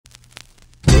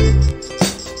Good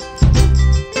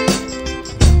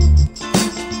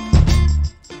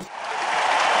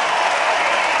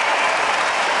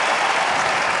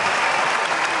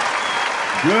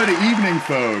evening,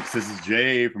 folks. This is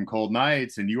Jay from Cold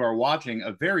Nights, and you are watching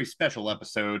a very special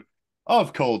episode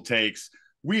of Cold Takes.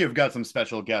 We have got some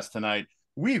special guests tonight.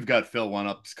 We've got Phil One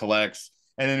Ups Collects,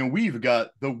 and then we've got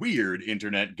the weird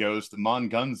internet ghost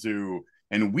Mongunzu,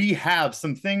 and we have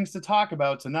some things to talk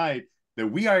about tonight that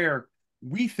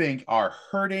we think are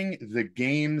hurting the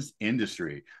games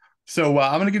industry. So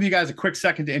I'm going to give you guys a quick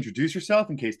second to introduce yourself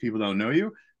in case people don't know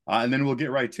you, and then we'll get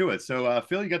right to it. So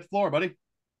Phil, you got the floor, buddy.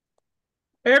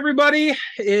 Hey everybody,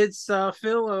 it's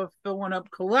Phil of Phil One Up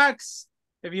Collects.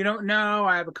 If you don't know,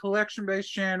 I have a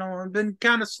collection-based channel. I've been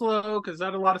kind of slow because I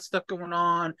had a lot of stuff going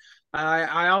on.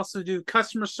 I also do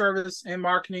customer service and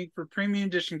marketing for premium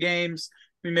edition games.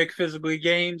 We make physical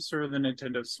games for the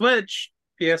Nintendo Switch,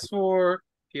 PS4,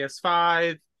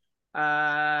 PS5.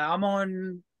 I'm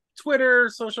on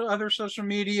Twitter, other social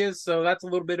media, so that's a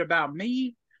little bit about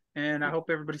me. And I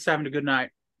hope everybody's having a good night.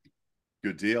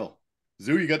 Good deal.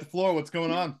 Zoo, you got the floor. What's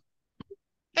going on?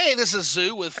 Hey, this is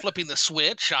Zoo with Flipping the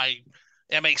Switch. I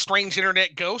am a strange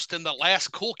internet ghost and the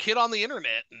last cool kid on the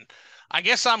internet. And I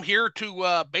guess I'm here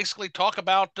to basically talk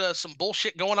about some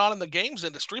bullshit going on in the games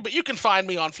industry. But you can find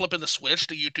me on Flipping the Switch,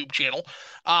 the YouTube channel.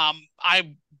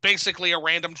 I'm basically a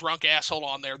random drunk asshole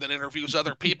on there that interviews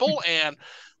other people. And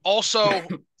also,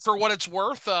 for what it's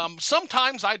worth,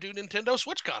 sometimes I do Nintendo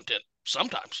Switch content.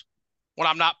 Sometimes. When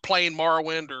I'm not playing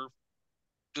Morrowind or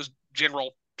just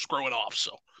general screwing off.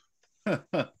 So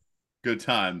good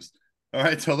times. All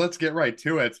right, so let's get right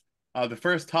to it. The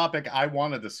first topic I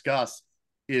want to discuss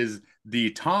is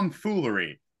the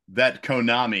tomfoolery that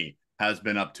Konami has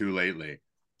been up to lately.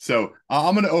 So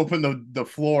I'm going to open the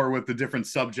floor with the different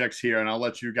subjects here, and I'll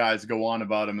let you guys go on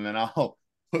about them, and then I'll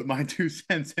put my 2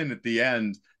 cents in at the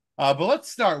end. But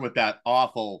let's start with that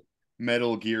awful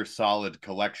Metal Gear Solid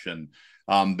collection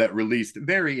that released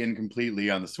very incompletely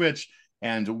on the Switch.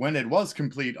 And when it was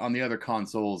complete on the other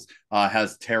consoles,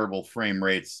 has terrible frame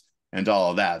rates and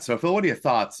all of that. So, Phil, what are your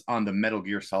thoughts on the Metal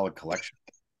Gear Solid collection?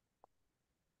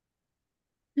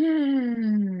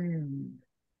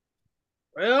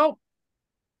 Well,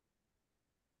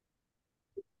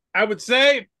 I would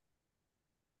say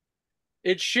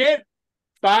it's shit.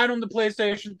 Buy it on the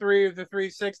PlayStation 3 or the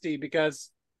 360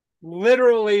 because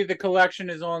literally the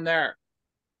collection is on there.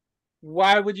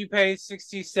 Why would you pay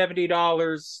 $60,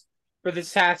 $70 for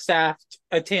this half-assed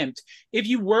attempt? If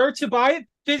you were to buy it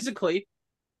physically,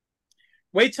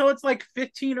 wait till it's like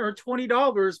 $15 or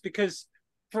 $20 because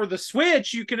for the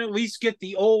Switch, you can at least get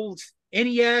the old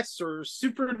NES or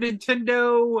Super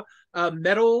Nintendo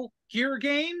Metal Gear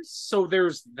games. So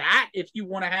there's that if you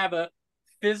want to have a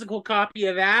physical copy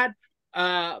of that.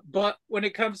 But when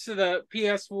it comes to the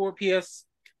PS4,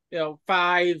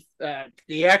 PS5,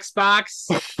 the Xbox,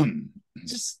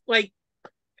 just like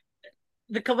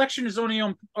the collection is already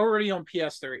on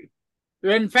PS3.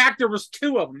 In fact, there was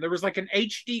 2 of them. There was like an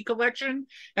HD collection,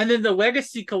 and then the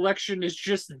Legacy collection is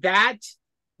just that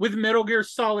with Metal Gear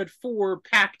Solid 4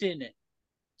 packed in it.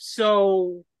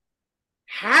 So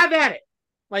have at it.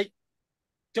 Like,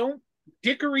 don't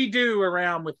dickery-do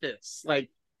around with this. Like,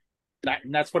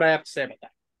 and that's what I have to say about that.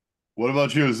 What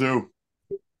about you, Zoo?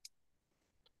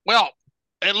 well,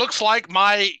 it looks like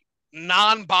my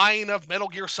non-buying of Metal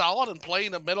Gear Solid and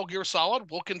playing of Metal Gear Solid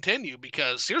will continue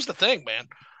because here's the thing, man.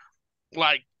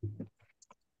 Like,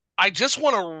 I just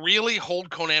want to really hold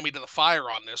Konami to the fire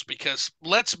on this because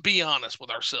let's be honest with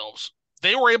ourselves.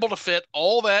 They were able to fit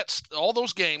all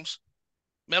those games,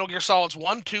 Metal Gear Solids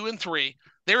 1, 2, and 3.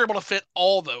 They were able to fit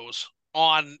all those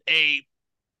on a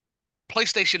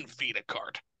PlayStation Vita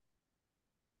card.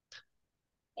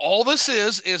 All this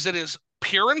is it is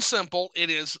pure and simple.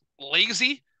 It is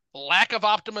lazy lack of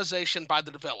optimization by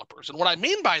the developers. And what I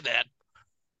mean by that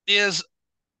is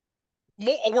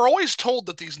we're always told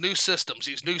that these new systems,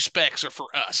 these new specs are for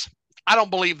us. I don't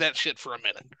believe that shit for a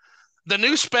minute. The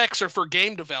new specs are for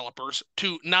game developers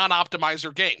to non-optimize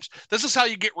their games. This is how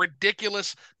you get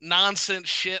ridiculous nonsense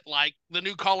shit like the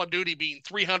new Call of Duty being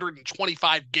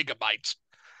 325 gigabytes.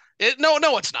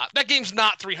 No, it's not. That game's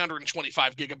not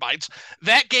 325 gigabytes.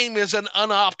 That game is an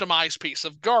unoptimized piece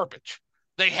of garbage.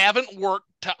 They haven't worked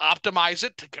to optimize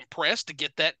it, to compress, to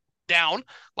get that down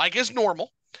like is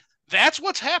normal. That's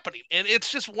what's happening. And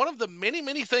it's just one of the many,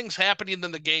 many things happening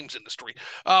in the games industry.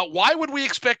 Why would we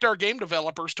expect our game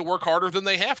developers to work harder than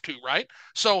they have to, right?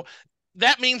 So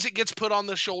that means it gets put on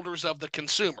the shoulders of the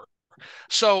consumer.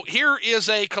 So here is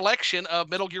a collection of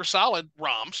Metal Gear Solid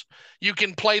ROMs. You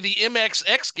can play the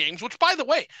MSX games, which, by the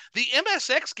way, the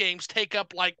MSX games take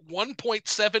up like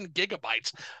 1.7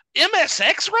 gigabytes.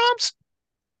 MSX ROMs?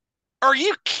 Are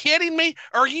you kidding me?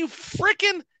 Are you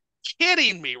freaking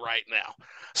kidding me right now?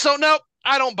 So, no,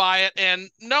 I don't buy it. And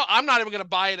no, I'm not even going to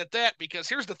buy it at that, because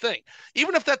here's the thing.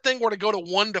 Even if that thing were to go to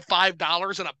 $1 to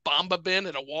 $5 in a Bomba bin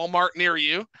at a Walmart near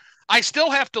you, I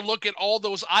still have to look at all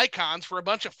those icons for a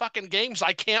bunch of fucking games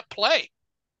I can't play.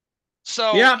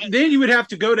 So yeah, then you would have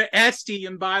to go to Etsy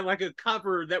and buy like a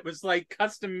cover that was like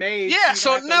custom made. yeah,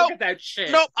 so no, look at that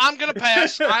shit. No, I'm gonna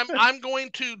pass. I'm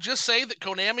going to just say that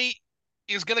Konami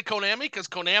is going to Konami, because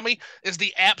Konami is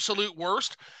the absolute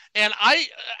worst. And I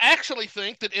actually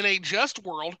think that in a just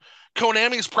world,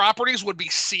 Konami's properties would be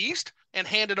seized and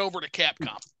handed over to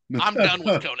Capcom. I'm done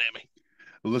with Konami.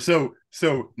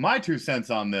 So my 2 cents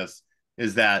on this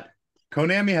is that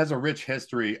Konami has a rich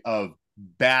history of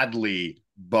badly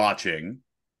botching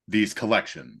these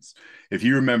collections. If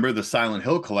you remember, the Silent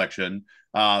Hill collection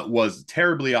was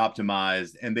terribly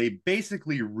optimized, and they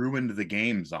basically ruined the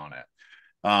games on it.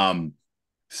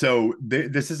 So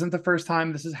this isn't the first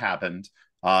time this has happened,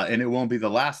 and it won't be the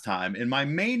last time. And my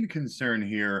main concern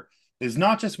here is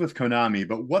not just with Konami,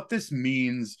 but what this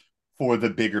means for the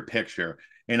bigger picture.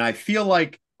 And I feel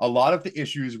like a lot of the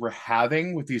issues we're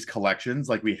having with these collections,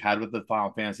 like we had with the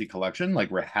Final Fantasy collection,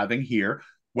 like we're having here,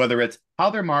 whether it's how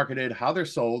they're marketed, how they're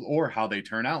sold, or how they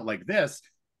turn out like this,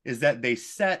 is that they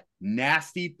set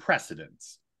nasty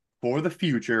precedents for the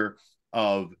future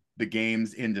of the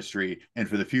games industry and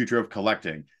for the future of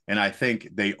collecting. And I think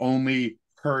they only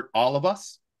hurt all of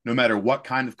us, no matter what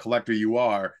kind of collector you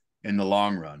are, in the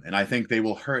long run. And I think they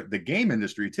will hurt the game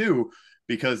industry too,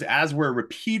 because as we're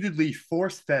repeatedly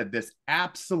force-fed this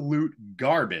absolute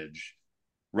garbage,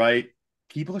 right,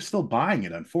 people are still buying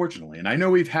it, unfortunately. And I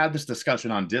know we've had this discussion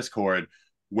on Discord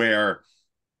where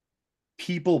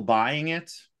people buying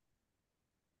it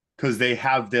because they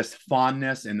have this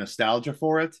fondness and nostalgia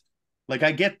for it. Like,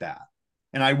 I get that.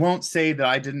 And I won't say that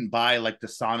I didn't buy like the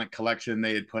Sonic collection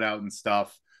they had put out and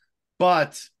stuff,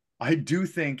 but I do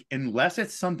think unless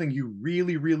it's something you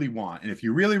really, really want, and if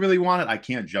you really, really want it, I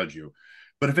can't judge you.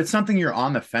 But if it's something you're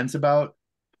on the fence about,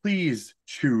 please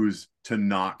choose to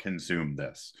not consume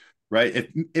this, right?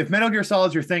 If Metal Gear Solid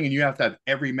is your thing and you have to have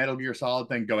every Metal Gear Solid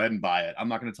thing, go ahead and buy it. I'm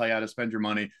not going to tell you how to spend your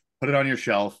money. Put it on your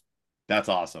shelf. That's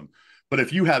awesome. But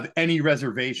if you have any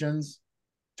reservations,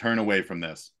 turn away from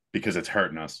this because it's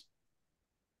hurting us.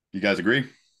 You guys agree?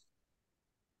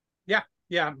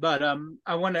 Yeah, but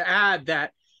I want to add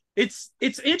that it's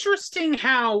interesting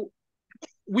how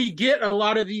we get a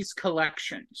lot of these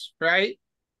collections, right?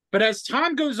 But as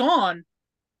time goes on,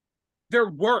 they're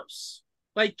worse.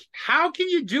 Like, how can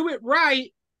you do it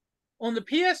right on the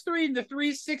PS3 and the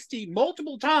 360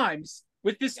 multiple times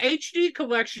with this HD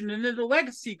collection and then the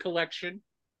Legacy collection,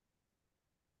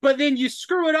 but then you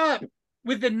screw it up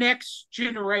with the next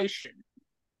generation?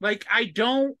 Like, I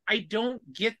don't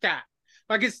get that.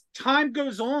 Like, as time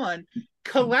goes on,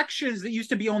 collections that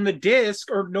used to be on the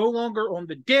disc are no longer on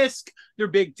the disc. They're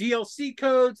big DLC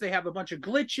codes. They have a bunch of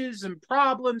glitches and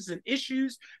problems and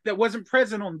issues that wasn't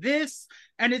present on this.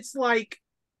 And it's like,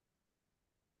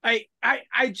 I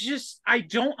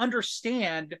don't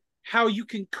understand how you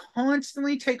can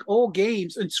constantly take old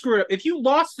games and screw it up. If you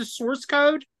lost the source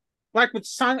code, like with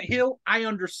Silent Hill, I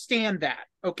understand that.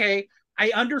 Okay.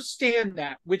 I understand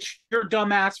that, which you're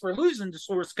dumbass for losing the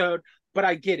source code, but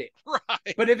I get it.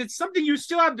 Right. But if it's something you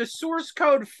still have the source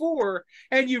code for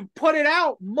and you put it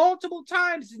out multiple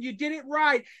times and you did it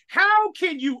right, how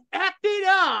can you F it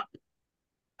up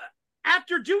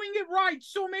after doing it right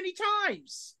so many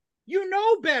times? You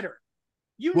know better.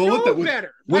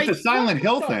 Better. With the Silent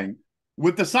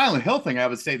Hill thing, I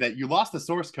would say that you lost the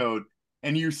source code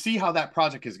and you see how that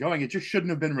project is going. It just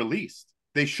shouldn't have been released.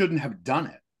 They shouldn't have done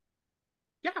it.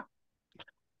 Yeah.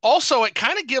 Also, it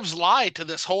kind of gives lie to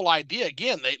this whole idea.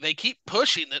 Again, they keep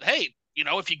pushing that, hey,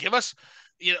 if you give us,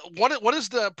 what is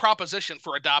the proposition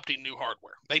for adopting new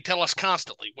hardware? They tell us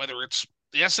constantly, whether it's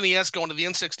the SNES going to the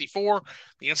N64,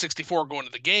 the N64 going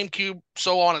to the GameCube,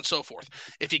 so on and so forth.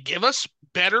 If you give us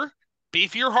better,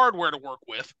 beefier hardware to work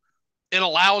with, it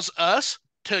allows us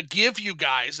to give you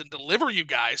guys and deliver you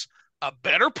guys a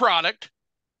better product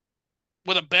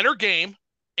with a better game,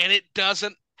 and it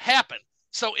doesn't happen.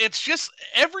 So it's just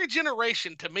every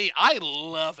generation, to me, I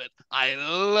love it. I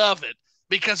love it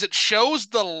because it shows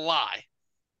the lie.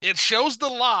 It shows the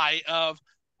lie of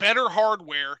better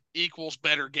hardware equals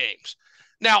better games.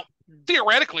 Now,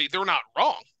 theoretically, they're not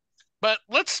wrong. But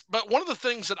one of the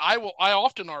things that I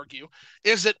often argue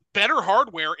is that better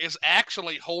hardware is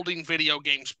actually holding video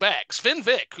games back. Sven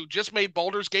Vick, who just made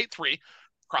Baldur's Gate 3,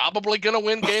 probably going to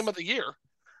win Game of the Year,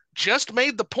 just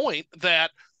made the point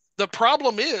that the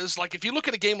problem is, like, if you look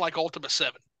at a game like Ultima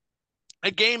 7,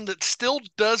 a game that still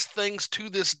does things to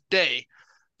this day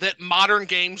that modern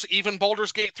games, even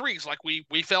Baldur's Gate 3's, like we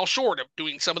fell short of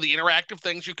doing some of the interactive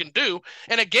things you can do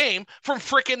in a game from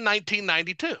frickin'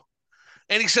 1992.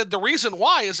 And he said the reason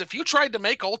why is if you tried to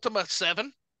make Ultima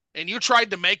 7 and you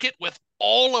tried to make it with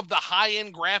all of the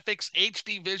high-end graphics,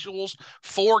 HD visuals,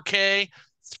 4K,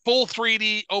 full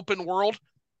 3D open world,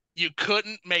 you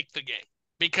couldn't make the game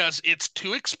because it's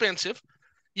too expensive.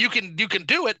 You can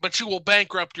do it, but you will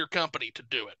bankrupt your company to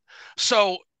do it.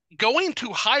 So going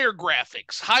to higher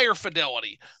graphics, higher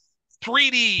fidelity,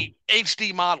 3D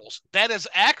HD models, that has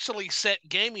actually set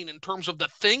gaming in terms of the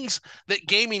things that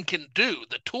gaming can do,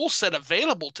 the tool set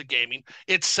available to gaming,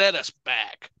 it's set us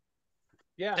back.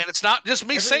 Yeah. And it's not just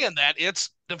me saying that,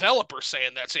 it's developers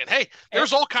saying that, saying, hey,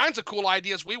 there's all kinds of cool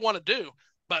ideas we want to do,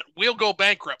 but we'll go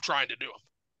bankrupt trying to do them.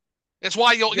 It's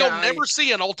why you'll never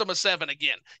see an Ultima 7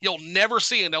 again. You'll never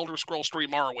see an Elder Scrolls 3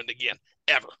 Morrowind again,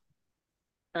 ever.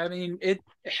 I mean,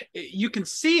 you can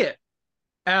see it.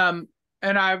 And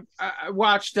I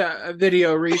watched a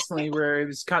video recently where it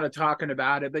was kind of talking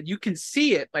about it, but you can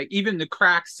see it, like even the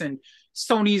cracks in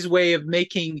Sony's way of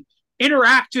making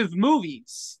interactive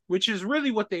movies, which is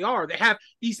really what they are. They have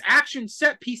these action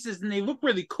set pieces and they look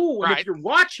really cool. And if you're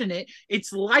watching it,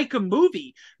 it's like a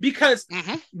movie because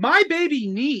my baby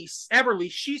niece, Everly,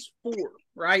 she's 4,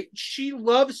 right? She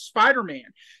loves Spider-Man.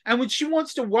 And when she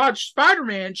wants to watch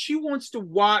Spider-Man, she wants to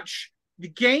watch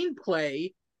the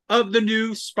gameplay of the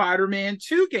new Spider-Man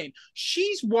 2 game.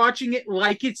 She's watching it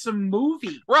like it's a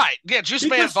movie. Right. Yeah, Juice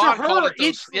Man Vaughn called it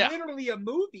it's literally a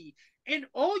movie. And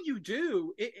all you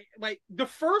do, like the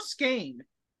first game,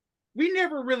 we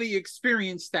never really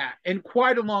experienced that in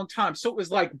quite a long time. So it was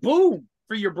like, boom,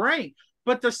 for your brain.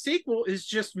 But the sequel is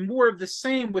just more of the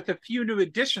same with a few new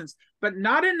additions, but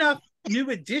not enough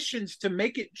new additions to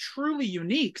make it truly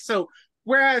unique. So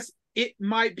whereas it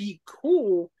might be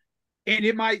cool and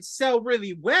it might sell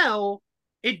really well,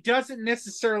 it doesn't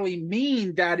necessarily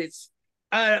mean that it's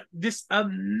this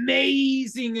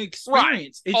amazing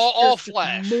experience. Right. It's all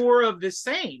Flash, more of the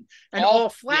same, and all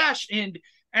Flash. Yeah.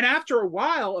 And after a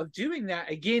while of doing that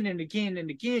again and again and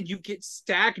again, you get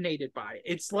stagnated by it.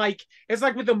 It's like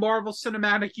with the Marvel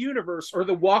Cinematic Universe or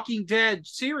the Walking Dead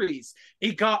series.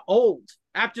 It got old.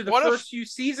 After the first few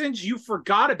seasons, you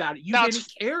forgot about it. You didn't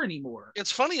care anymore.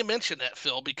 It's funny you mention that,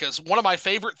 Phil, because one of my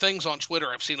favorite things on Twitter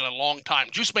I've seen in a long time,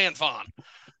 Juice Man Vaughn.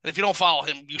 And if you don't follow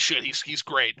him, you should. He's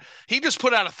great. He just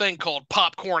put out a thing called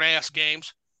Popcorn Ass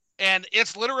Games, and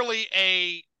it's literally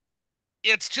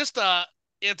it's just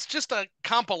a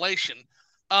compilation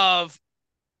of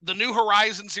the new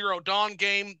Horizon Zero Dawn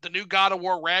game, the new God of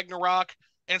War Ragnarok,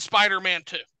 and Spider-Man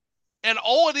 2. And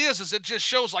all it is it just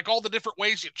shows like all the different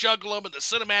ways you juggle them and the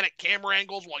cinematic camera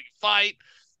angles while you fight.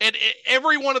 And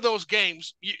every one of those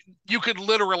games, you could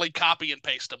literally copy and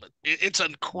paste them. It's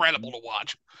incredible to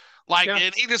watch. Like, yeah.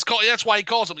 And that's why he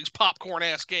calls them these popcorn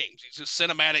ass games. These just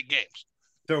cinematic games.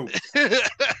 So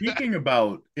speaking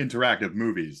about interactive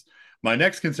movies, my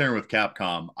next concern with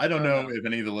Capcom, I don't know if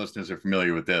any of the listeners are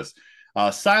familiar with this.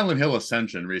 Silent Hill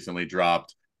Ascension recently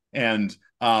dropped, and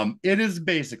it is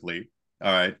basically,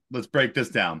 all right, let's break this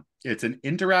down. It's an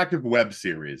interactive web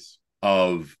series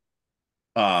of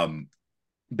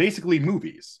basically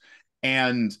movies.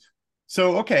 And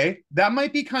so, okay, that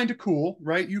might be kind of cool,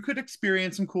 right? You could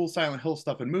experience some cool Silent Hill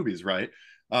stuff in movies, right?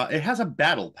 It has a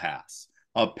battle pass,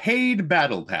 a paid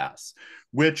battle pass,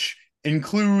 which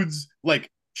includes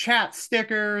like chat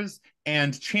stickers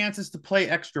and chances to play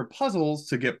extra puzzles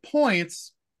to get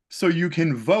points so you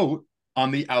can vote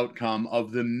on the outcome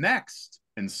of the next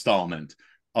installment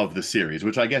of the series,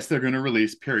 which I guess they're going to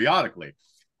release periodically.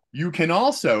 You can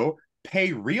also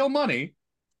pay real money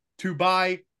to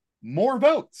buy more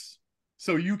votes.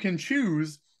 So you can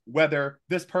choose whether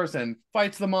this person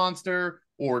fights the monster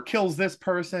or kills this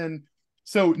person.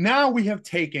 So now we have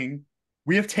taken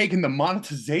the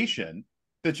monetization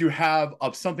that you have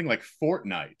of something like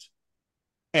Fortnite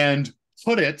and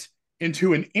put it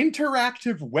into an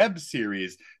interactive web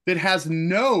series that has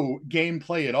no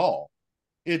gameplay at all.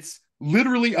 It's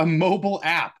literally a mobile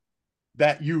app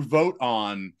that you vote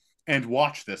on and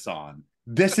watch this on.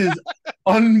 This is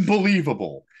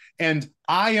unbelievable. And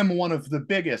I am one of the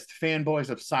biggest fanboys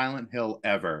of Silent Hill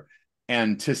ever.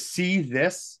 And to see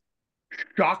this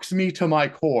shocks me to my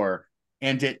core,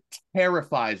 and it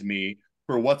terrifies me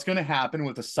for what's going to happen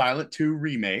with the Silent Hill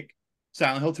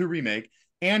 2 remake,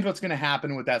 and what's going to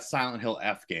happen with that Silent Hill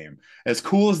F game. As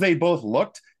cool as they both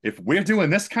looked, if we're doing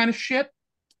this kind of shit,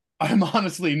 I'm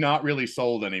honestly not really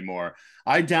sold anymore.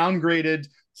 I downgraded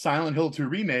Silent Hill 2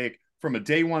 Remake from a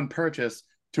day one purchase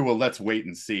to a let's wait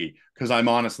and see, because I'm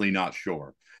honestly not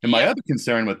sure. And my other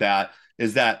concern with that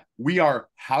is that we are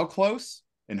how close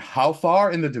and how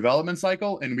far in the development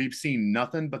cycle, and we've seen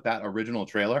nothing but that original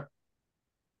trailer.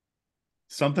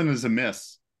 Something is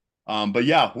amiss. But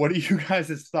yeah, what are you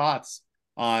guys' thoughts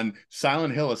on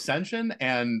Silent Hill Ascension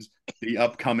and the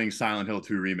upcoming Silent Hill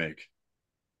 2 Remake?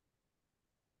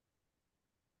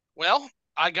 Well,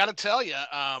 I got to tell you,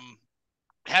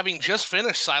 having just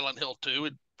finished Silent Hill 2,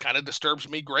 it kind of disturbs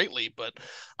me greatly, but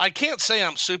I can't say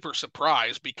I'm super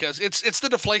surprised because it's the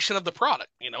deflation of the product.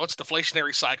 It's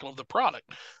deflationary cycle of the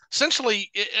product.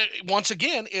 Essentially, once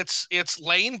again, it's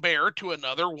laying bare to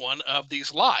another one of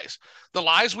these lies. The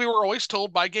lies we were always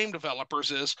told by game developers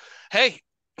is, hey,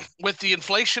 with the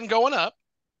inflation going up,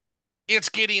 it's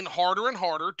getting harder and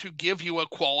harder to give you a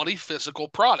quality physical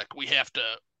product. We have to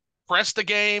press the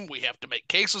game. We have to make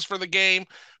cases for the game.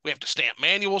 We have to stamp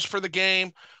manuals for the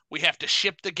game. We have to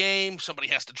ship the game. Somebody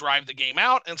has to drive the game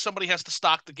out, and somebody has to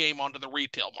stock the game onto the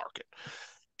retail market.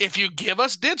 If you give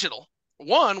us digital,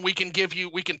 one, we can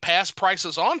pass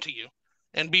prices on to you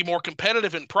and be more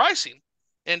competitive in pricing.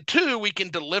 And two, we can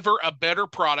deliver a better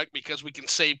product because we can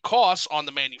save costs on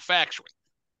the manufacturing.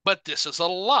 But this is a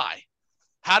lie.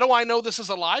 How do I know this is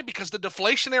a lie? Because the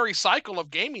deflationary cycle of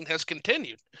gaming has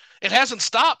continued. It hasn't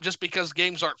stopped just because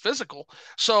games aren't physical.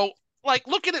 So,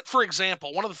 look at it, for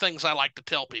example. One of the things I like to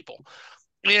tell people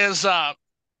is, even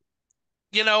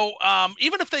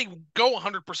if they go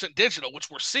 100% digital, which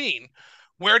we're seeing,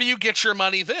 where do you get your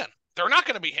money then? They're not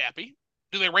going to be happy.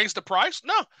 Do they raise the price?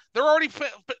 No, they're already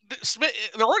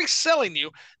selling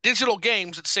you digital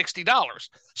games at $60.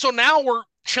 So now we're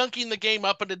chunking the game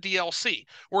up into DLC.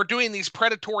 We're doing these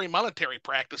predatory monetary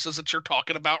practices that you're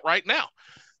talking about right now.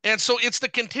 And so it's the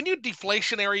continued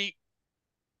deflationary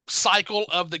cycle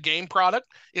of the game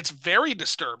product. It's very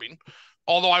disturbing,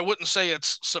 although I wouldn't say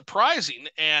it's surprising.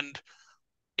 And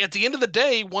at the end of the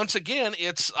day, once again,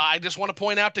 I just want to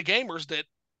point out to gamers that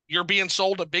you're being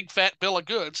sold a big fat bill of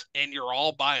goods and you're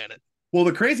all buying it. Well,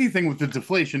 the crazy thing with the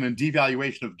deflation and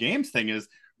devaluation of games thing is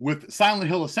with Silent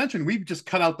Hill Ascension, we've just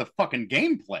cut out the fucking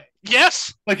gameplay.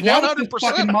 Yes. Now it's just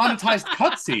fucking monetized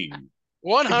cutscene.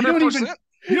 100%.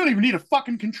 You don't even need a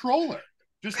fucking controller.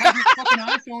 Just have your fucking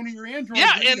iPhone or your Android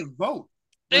ready to vote.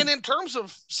 And in terms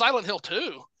of Silent Hill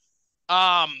 2,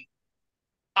 I'm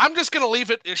just going to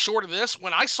leave it as short of this.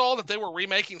 When I saw that they were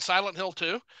remaking Silent Hill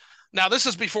 2, now this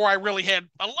is before I really had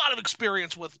a lot of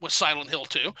experience with Silent Hill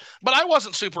 2, but I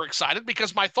wasn't super excited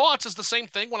because my thoughts is the same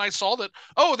thing when I saw that,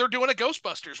 they're doing a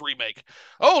Ghostbusters remake.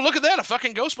 Oh, look at that, a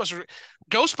fucking Ghostbusters.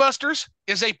 Ghostbusters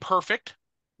is a perfect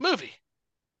movie.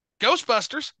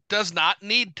 Ghostbusters does not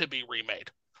need to be remade.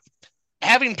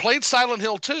 Having played Silent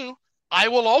Hill 2, I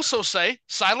will also say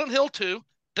Silent Hill 2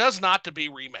 does not to be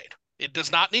remade. It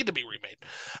does not need to be remade.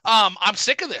 I'm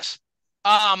sick of this.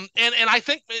 And I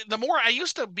think the more I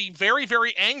used to be very,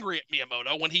 very angry at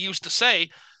Miyamoto when he used to say,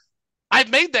 I've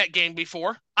made that game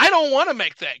before. I don't want to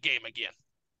make that game again.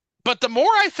 But the more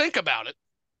I think about it,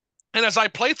 and as I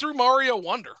play through Mario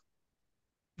Wonder,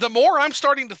 the more I'm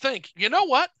starting to think, you know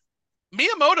what?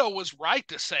 Miyamoto was right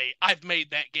to say, I've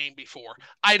made that game before.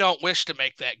 I don't wish to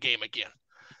make that game again.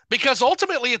 Because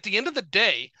ultimately, at the end of the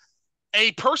day,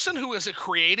 a person who is a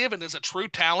creative and is a true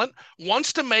talent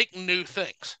wants to make new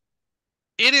things.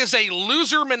 It is a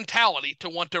loser mentality to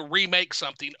want to remake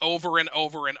something over and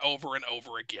over and over and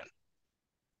over again.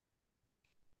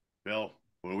 Bill,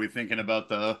 what are we thinking about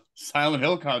the Silent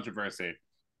Hill controversy?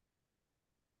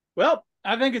 Well,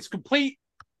 I think it's complete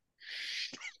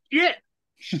shit.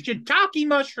 Shiitake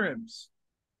mushrooms.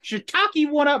 Shiitake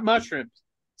one-up mushrooms.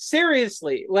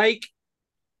 Seriously,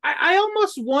 I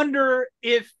almost wonder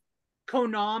if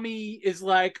Konami is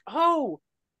like, all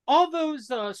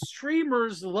those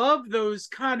streamers love those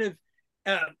kind of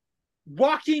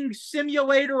walking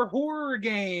simulator horror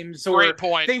games, or great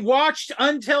point. They watched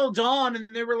Until Dawn and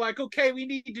they were like, okay, we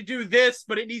need to do this,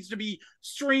 but it needs to be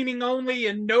streaming only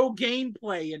and no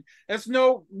gameplay. And that's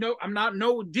no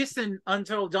dissing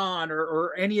Until Dawn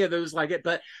or any of those like it,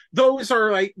 but those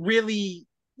are really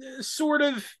sort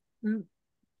of,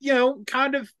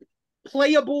 kind of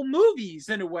playable movies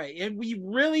in a way, and we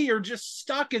really are just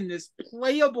stuck in this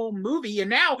playable movie, and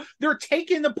now they're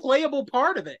taking the playable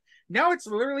part of it. Now it's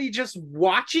literally just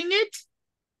watching it,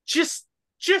 just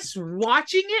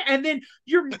watching it, and then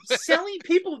you're selling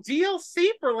people DLC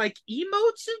for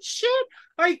emotes and shit.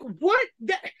 What?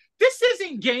 This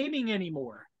isn't gaming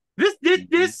anymore.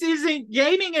 This isn't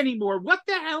gaming anymore. What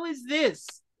the hell is this?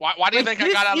 Why do you think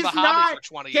I got out of the hobby for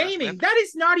 20 years? Gaming. That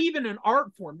is not even an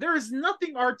art form. There is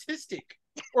nothing artistic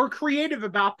or creative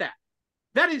about that.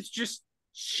 That is just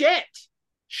shit.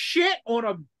 Shit on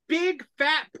a big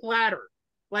fat platter.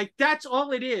 Like, that's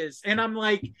all it is. And I'm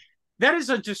like, that is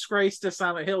a disgrace to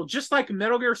Silent Hill. Just like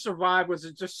Metal Gear Survive was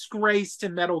a disgrace to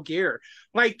Metal Gear.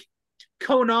 Like,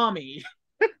 Konami,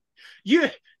 you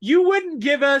wouldn't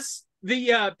give us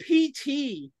the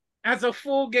PT as a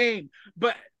full game,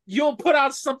 but you'll put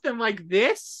out something like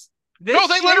this? No,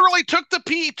 they literally took the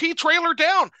PT trailer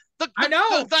down. I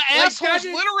know. The assholes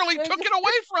literally took it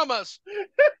away from us.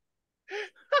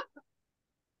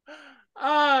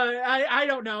 I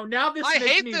don't know. Now this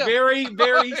makes me very,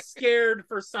 very scared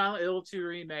for Silent Hill 2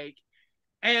 remake.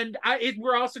 And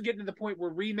we're also getting to the point where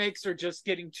remakes are just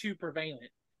getting too prevalent.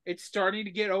 It's starting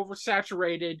to get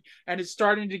oversaturated, and it's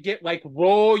starting to get like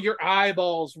roll your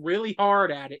eyeballs really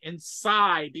hard at it and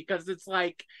sigh, because it's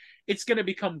like it's going to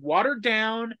become watered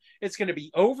down, it's going to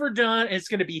be overdone, and it's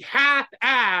going to be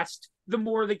half-assed the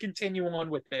more they continue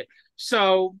on with it.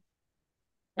 So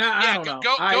I don't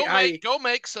know. Go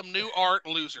make some new art,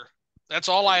 loser. That's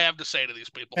all I have to say to these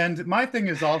people. And my thing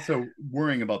is also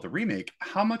worrying about the remake.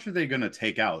 How much are they going to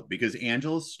take out? Because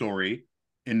Angela's story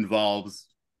involves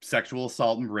sexual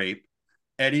assault and rape.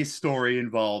 Eddie's story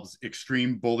involves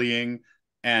extreme bullying,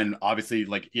 and obviously,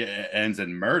 like, it ends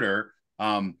in murder.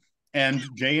 And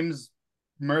James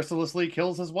mercilessly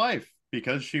kills his wife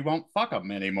because she won't fuck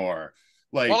him anymore.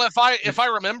 Like, well, if I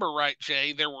remember right,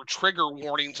 Jay, there were trigger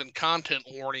warnings and content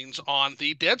warnings on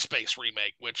the Dead Space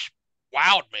remake, which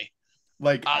wowed me.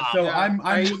 Like, so yeah, I'm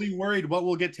really worried what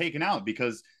will get taken out,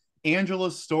 because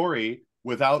Angela's story,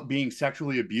 without being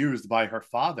sexually abused by her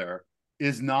father,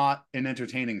 is not an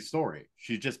entertaining story.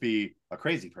 She'd just be a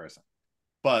crazy person.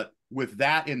 But with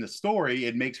that in the story,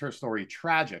 it makes her story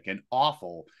tragic and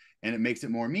awful, and it makes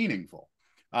it more meaningful.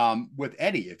 With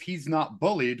Eddie, if he's not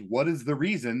bullied, what is the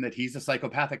reason that he's a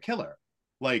psychopathic killer?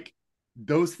 Like,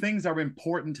 those things are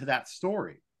important to that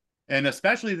story. And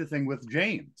especially the thing with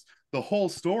James. The whole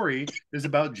story is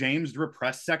about James'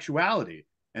 repressed sexuality,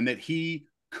 and that he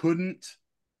couldn't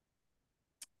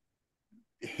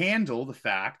handle the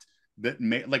fact that,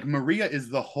 like, Maria is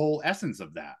the whole essence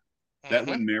of that. That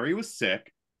when Mary was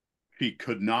sick, she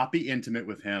could not be intimate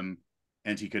with him,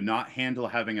 and he could not handle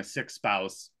having a sick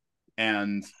spouse,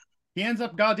 and he ends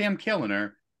up goddamn killing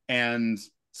her. And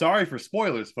sorry for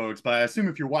spoilers, folks, but I assume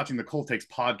if you're watching the Cold Takes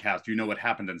podcast, you know what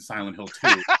happened in Silent Hill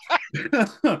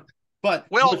 2. But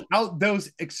without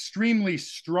those extremely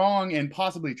strong and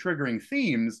possibly triggering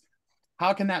themes,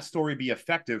 how can that story be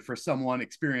effective for someone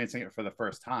experiencing it for the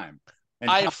first time? And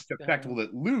how much effect will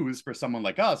it lose for someone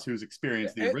like us who's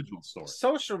experienced the original story?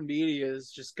 Social media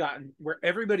has just gotten where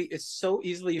everybody is so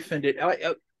easily offended.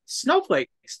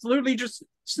 Snowflakes, literally just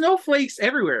snowflakes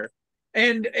everywhere.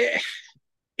 And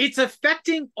it's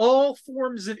affecting all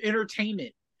forms of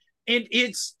entertainment. And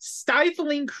it's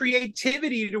stifling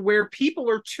creativity to where people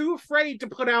are too afraid to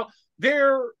put out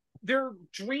their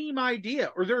dream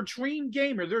idea or their dream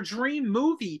game or their dream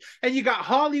movie. And you got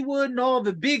Hollywood and all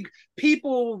the big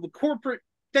people, the corporate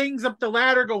things up the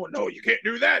ladder going, no, you can't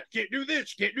do that, you can't do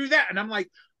this, you can't do that. And I'm like,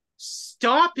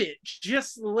 stop it.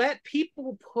 Just let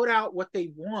people put out what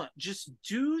they want. Just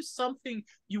do something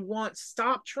you want.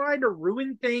 Stop trying to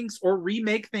ruin things or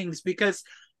remake things, because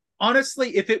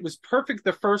honestly, if it was perfect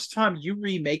the first time, you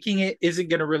remaking it isn't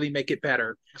going to really make it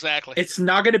better. Exactly. It's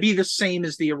not going to be the same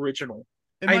as the original.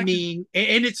 I mean,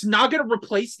 and it's not going to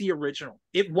replace the original.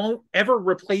 It won't ever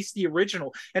replace the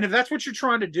original. And if that's what you're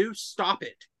trying to do, stop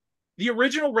it. The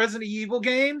original Resident Evil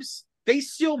games, they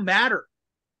still matter.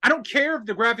 I don't care if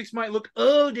the graphics might look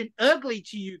old and ugly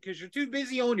to you because you're too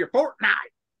busy on your Fortnite.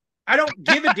 I don't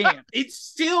give a damn. It's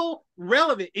still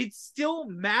relevant. It still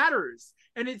matters.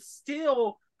 And it's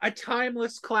still a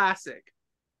timeless classic.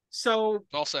 So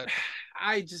well said.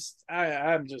 I'm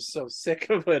just so sick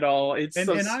of it all. It's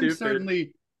so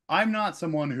stupid. I'm not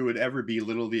someone who would ever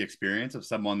belittle the experience of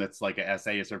someone that's like a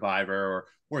SA survivor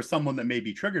or someone that may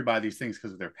be triggered by these things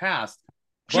because of their past.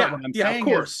 But what I'm saying, of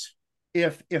course,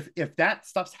 is, if that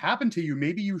stuff's happened to you,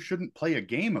 maybe you shouldn't play a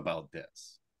game about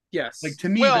this. Yes. Like, to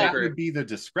me, that would be the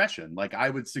discretion. Like, I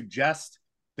would suggest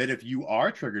that if you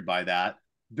are triggered by that,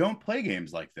 don't play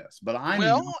games like this. But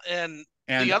and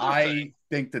I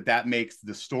think that makes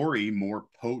the story more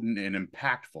potent and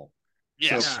impactful.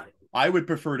 Yes. So I would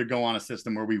prefer to go on a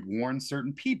system where we warn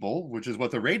certain people, which is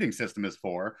what the rating system is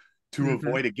for, to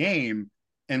avoid a game,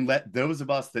 and let those of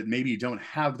us that maybe don't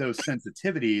have those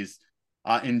sensitivities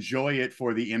enjoy it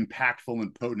for the impactful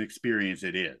and potent experience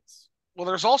it is. Well,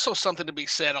 there's also something to be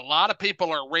said. A lot of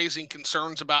people are raising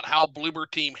concerns about how Bloober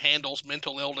Team handles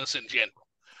mental illness in general.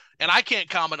 And I can't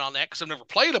comment on that because I've never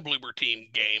played a Bloober Team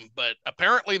game, but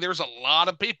apparently there's a lot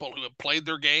of people who have played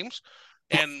their games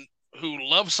and who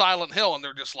love Silent Hill, and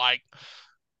they're just like,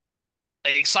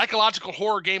 a psychological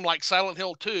horror game like Silent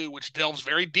Hill 2, which delves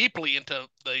very deeply into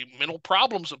the mental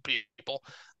problems of people.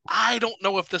 I don't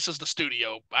know if this is the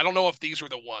studio. I don't know if these are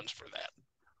the ones for that.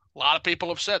 A lot of people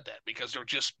have said that because they're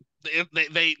just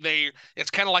they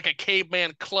it's kind of like a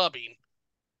caveman clubbing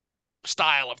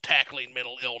style of tackling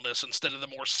mental illness instead of the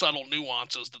more subtle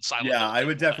nuances that Silent Yeah, Hill I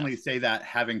would definitely have. say that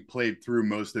having played through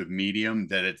most of Medium,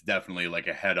 that it's definitely like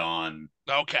a head-on.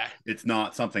 Okay. It's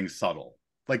not something subtle.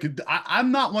 Like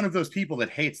I'm not one of those people that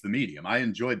hates the Medium. I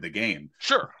enjoyed the game,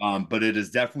 Sure. but it is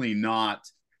definitely not.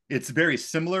 It's very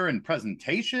similar in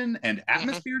presentation and Mm-hmm.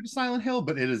 atmosphere to Silent Hill,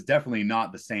 but it is definitely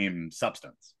not the same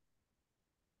substance.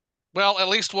 Well, at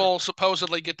least we'll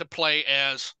supposedly get to play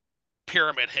as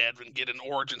Pyramid Head and get an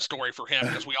origin story for him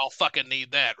because we all fucking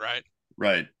need that, right?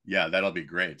 Right. Yeah, that'll be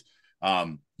great.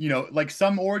 Like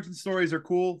some origin stories are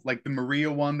cool, like the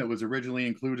Maria one that was originally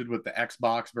included with the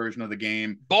Xbox version of the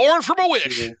game. Born from a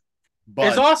Wish. Cool. It's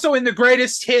But also in the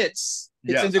greatest hits.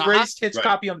 It's in yes, the greatest hits right.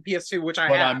 copy on the PS2, which I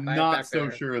But have. I'm I have not back so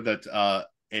there. sure that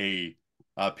a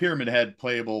Pyramid Head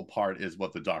playable part is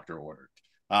what the doctor ordered.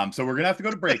 So we're gonna have to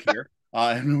go to break here.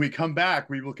 And when we come back,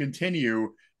 we will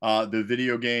continue the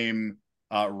video game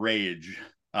rage.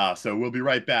 So we'll be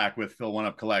right back with Phil One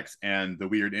Up Collects and the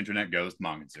weird internet ghost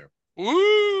Mangatsu.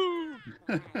 Woo!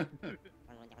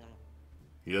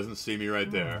 He doesn't see me right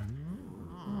there.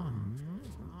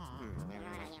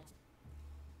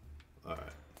 All right.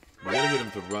 We gotta get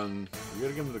him to run. We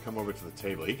gotta get him to come over to the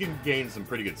table. He can gain some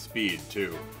pretty good speed,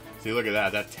 too. See, look at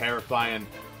that. That terrifying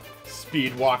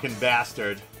speed-walking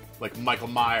bastard. Like Michael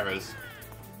Myers.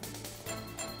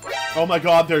 Oh my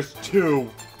god, there's two.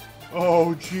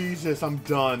 Oh, Jesus, I'm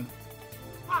done.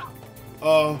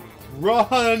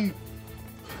 Run!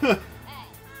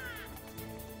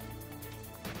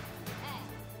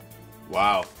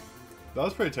 Wow. That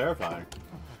was pretty terrifying.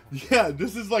 Yeah,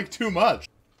 this is like too much.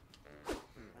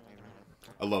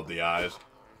 I love the eyes.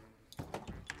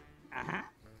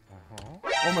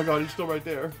 Oh my god, he's still right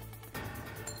there.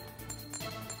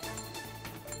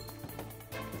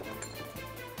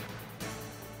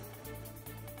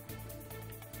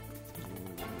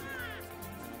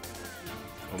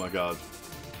 Oh my god.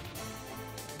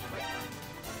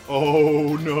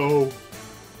 Oh no.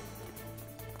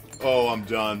 Oh, I'm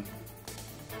done.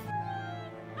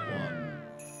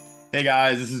 Hey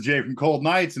guys, this is Jay from Cold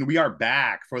Nights, and we are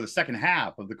back for the second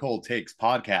half of the Cold Takes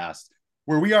podcast,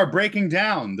 where we are breaking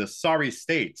down the sorry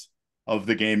state of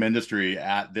the game industry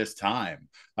at this time.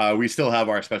 We still have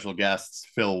our special guests,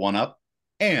 Phil One Up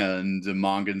and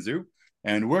Manganzu,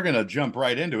 and we're going to jump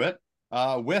right into it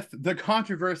with the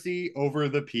controversy over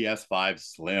the PS5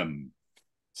 Slim.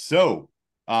 So,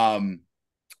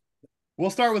 we'll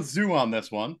start with Zoo on this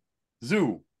one.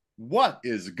 Zoo, what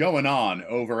is going on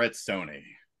over at Sony?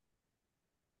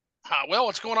 Well,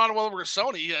 what's going on over at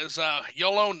Sony is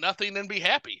you'll own nothing and be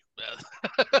happy.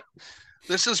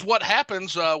 This is what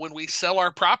happens when we sell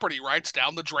our property rights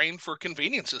down the drain for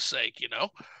convenience's sake, you know?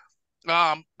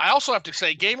 I also have to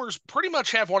say, gamers pretty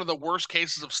much have one of the worst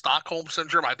cases of Stockholm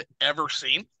Syndrome I've ever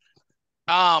seen.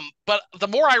 But the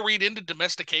more I read into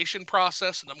domestication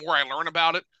process and the more I learn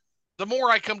about it, the more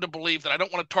I come to believe that I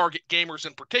don't want to target gamers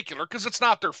in particular because it's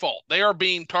not their fault. They are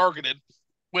being targeted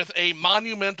with a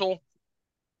monumental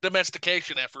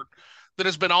domestication effort that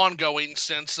has been ongoing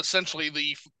since essentially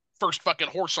the first fucking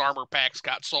horse armor packs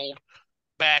got sold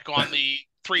back on the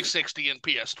 360 and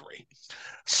PS3.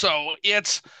 So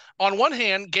it's, on one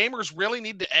hand, gamers really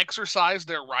need to exercise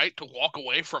their right to walk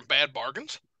away from bad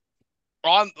bargains.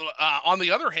 On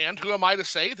the other hand, who am I to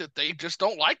say that they just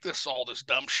don't like all this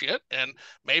dumb shit? And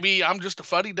maybe I'm just a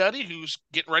fuddy duddy who's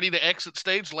getting ready to exit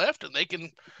stage left, and they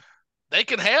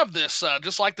can have this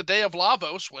just like the day of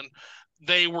Lavos when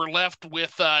they were left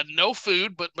with no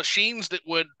food but machines that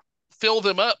would fill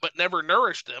them up but never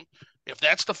nourish them. If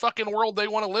that's the fucking world they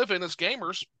want to live in as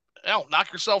gamers, hell,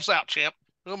 knock yourselves out, champ.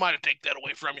 Who am I to take that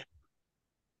away from you?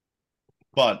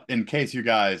 But in case you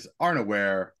guys aren't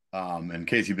aware, in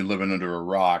case you've been living under a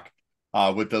rock,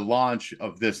 with the launch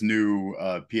of this new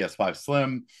PS5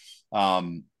 Slim,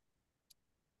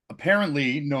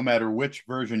 apparently, no matter which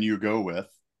version you go with,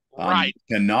 Right.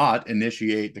 you cannot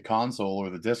initiate the console or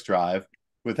the disk drive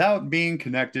without being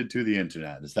connected to the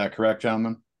internet. Is that correct,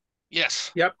 gentlemen?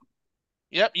 Yes. Yep.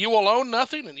 Yep. You will own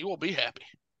nothing and you will be happy.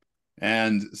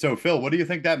 And so, Phil, what do you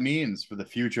think that means for the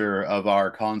future of our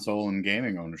console and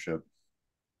gaming ownership?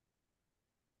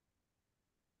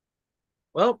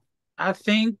 Well, I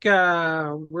think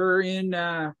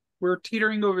we're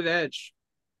teetering over the edge.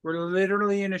 We're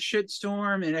literally in a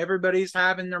shitstorm, and everybody's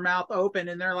having their mouth open,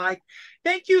 and they're like,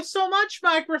 "Thank you so much,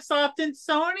 Microsoft and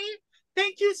Sony.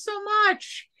 Thank you so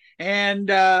much." And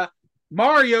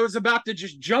Mario's about to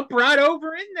just jump right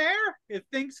over in there if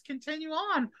things continue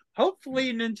on.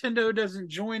 Hopefully, Nintendo doesn't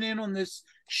join in on this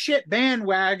shit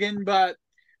bandwagon, but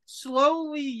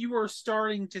slowly you are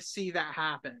starting to see that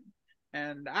happen.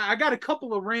 And I got a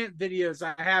couple of rant videos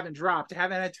I haven't dropped. I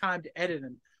haven't had time to edit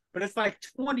them, but it's like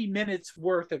 20 minutes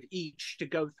worth of each to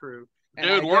go through. And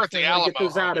Dude, I we're at the definitely want to Alamo, get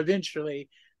those out homie. eventually.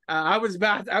 I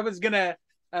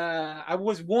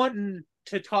was wanting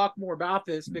to talk more about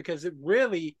this because it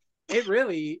really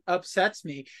upsets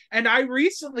me. And I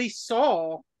recently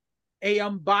saw a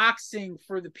unboxing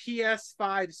for the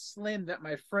PS5 Slim that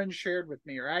my friend shared with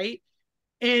me, right?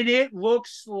 And it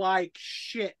looks like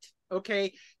shit.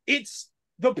 Okay, it's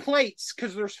the plates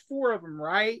because there's four of them,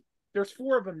 right? There's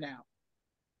four of them now.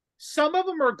 Some of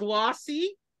them are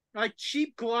glossy, like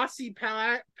cheap glossy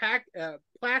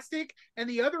plastic, and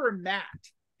the other are matte.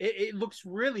 It looks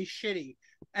really shitty.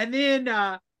 And then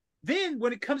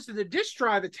when it comes to the disk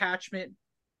drive attachment,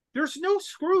 there's no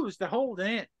screws to hold it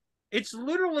in. It's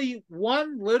literally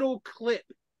one little clip.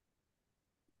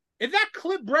 If that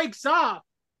clip breaks off,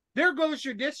 there goes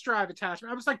your disk drive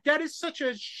attachment. I was like, that is such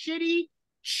a shitty,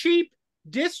 cheap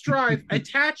disk drive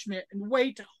attachment and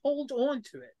way to hold on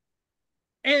to it.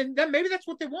 And then maybe that's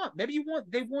what they want. Maybe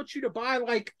they want you to buy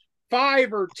like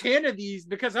 5 or 10 of these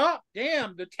because oh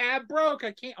damn, the tab broke.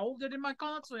 I can't hold it in my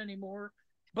console anymore.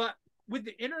 But with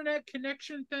the internet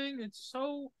connection thing, it's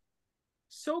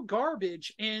so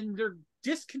garbage, and they're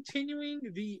discontinuing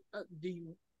the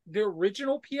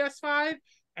original PS5,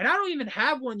 and I don't even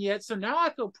have one yet. So now I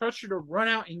feel pressure to run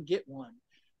out and get one.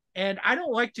 And I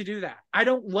don't like to do that. I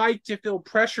don't like to feel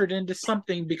pressured into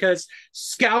something because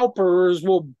scalpers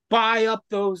will buy up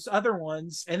those other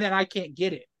ones and then I can't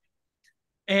get it.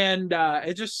 And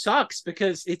it just sucks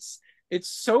because it's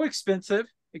so expensive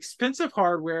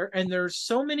hardware, and there's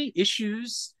so many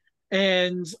issues.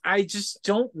 And I just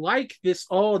don't like this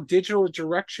all digital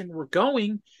direction we're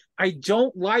going. I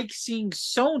don't like seeing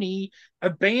Sony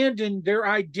abandon their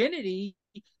identity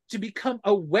to become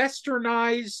a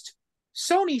westernized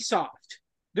Sony Soft.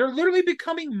 They're literally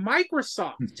becoming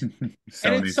Microsoft. And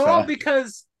Sony it's all soft.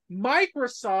 because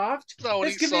Microsoft has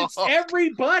Sony convinced soft.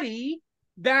 everybody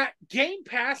that Game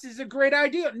Pass is a great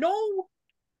idea. No,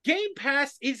 Game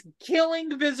Pass is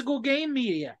killing physical game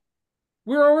media.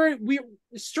 We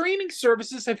streaming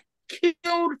services have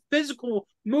killed physical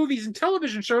movies and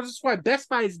television shows. That's why Best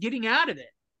Buy is getting out of it.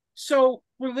 So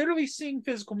we're literally seeing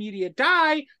physical media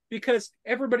die because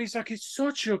everybody's like, it's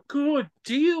such a good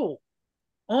deal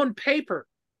on paper.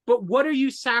 But what are you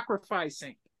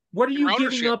sacrificing? What are Your you giving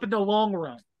ownership. up in the long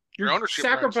run? Your You're ownership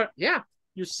rights.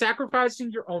 you're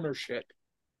sacrificing your ownership.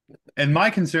 And my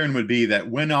concern would be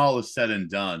that when all is said and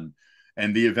done,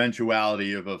 and the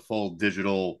eventuality of a full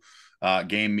digital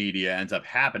game media ends up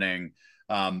happening,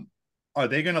 are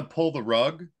they going to pull the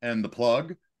rug and the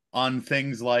plug on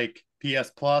things like PS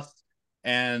Plus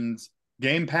and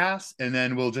Game Pass, and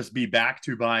then we'll just be back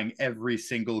to buying every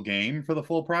single game for the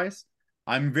full price?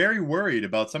 I'm very worried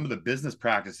about some of the business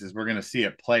practices we're going to see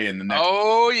at play in the next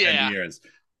Oh 10 yeah. years,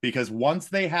 because once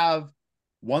they have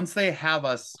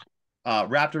us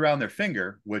wrapped around their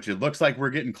finger, which it looks like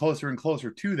we're getting closer and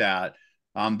closer to that,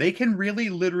 they can really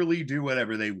literally do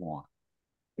whatever they want.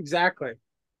 Exactly.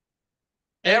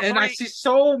 And I Every see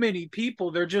so many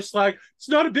people, they're just like, it's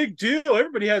not a big deal.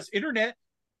 Everybody has internet.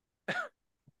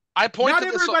 I point Not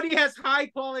to this everybody has high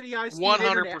quality high speed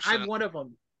internet. I'm 100%. one of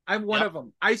them. I'm one Yep. of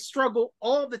them. I struggle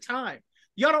all the time.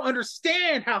 Y'all don't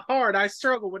understand how hard I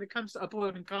struggle when it comes to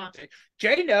uploading content.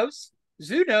 Jay knows,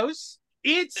 Zoo knows.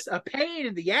 It's a pain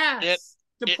in the It ass.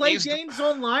 To it play needs to, games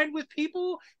online with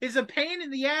people is a pain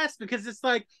in the ass because it's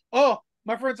like, oh,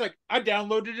 my friend's like, I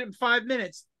downloaded it in 5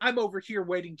 minutes. I'm over here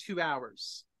waiting 2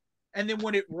 hours. And then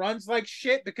when it runs like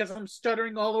shit because I'm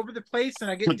stuttering all over the place and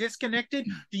I get disconnected,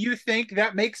 do you think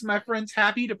that makes my friends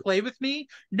happy to play with me?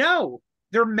 No,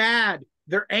 they're mad,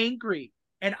 they're angry,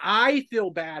 and I feel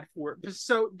bad for it.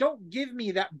 So don't give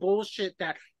me that bullshit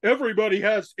that everybody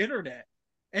has internet.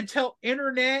 Until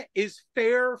internet is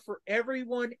fair for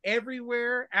everyone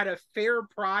everywhere at a fair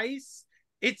price,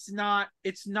 it's not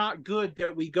good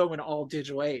that we go in all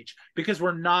digital age because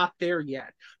we're not there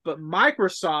yet. But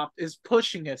Microsoft is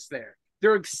pushing us there.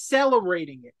 They're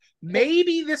accelerating it.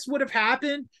 Maybe this would have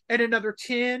happened in another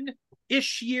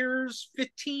 10-ish years,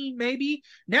 15 maybe.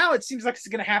 Now it seems like it's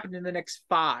going to happen in the next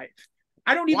 5.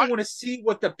 I don't even why want to see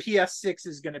what the PS6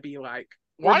 is going to be like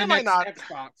or why the am I next not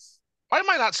Xbox. why am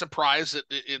I not surprised that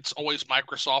it's always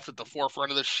Microsoft at the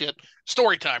forefront of this shit?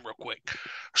 Story time, real quick.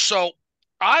 So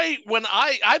I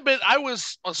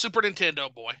was a Super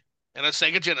Nintendo boy and a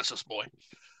Sega Genesis boy,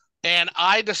 and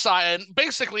I decided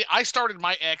basically I started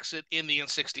my exit in the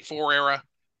N64 era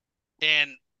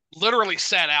and literally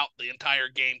sat out the entire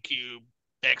GameCube,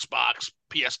 Xbox,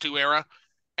 PS2 era,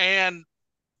 and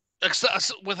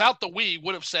without the Wii,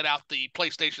 would have set out the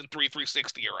PlayStation 3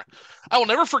 360 era. I will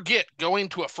never forget going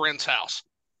to a friend's house,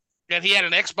 and he had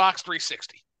an Xbox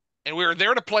 360, and we were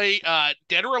there to play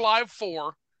Dead or Alive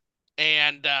 4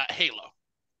 and Halo.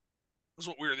 That's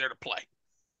what we were there to play.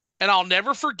 And I'll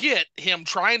never forget him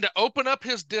trying to open up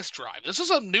his disk drive. This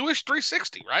is a newish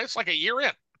 360, right? It's like a year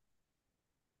in.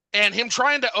 And him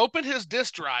trying to open his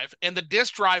disk drive, and the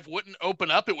disk drive wouldn't open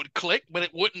up. It would click, but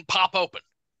it wouldn't pop open.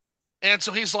 And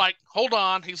so he's like, hold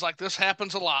on. He's like, this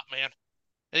happens a lot, man.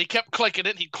 And he kept clicking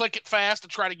it. He'd click it fast to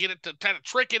try to get it to kind of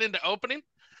trick it into opening.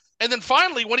 And then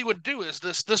finally, what he would do is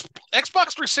this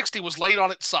Xbox 360 was laid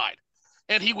on its side,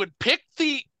 and he would pick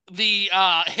the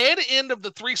head end of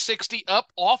the 360 up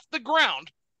off the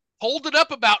ground, hold it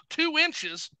up about 2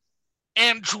 inches,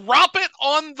 and drop it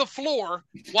on the floor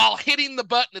while hitting the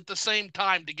button at the same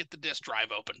time to get the disk drive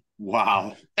open.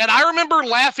 Wow. And I remember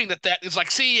laughing at that. It's like,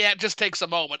 see, yeah, it just takes a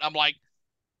moment. I'm like,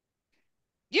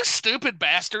 you stupid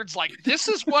bastards. Like, this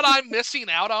is what I'm missing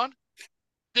out on.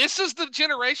 This is the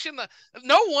generation that,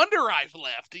 no wonder I've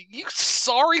left. You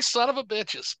sorry son of a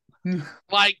bitches.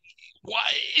 Like, why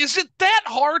is it that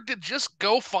hard to just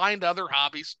go find other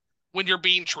hobbies when you're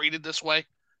being treated this way?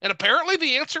 And apparently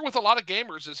the answer with a lot of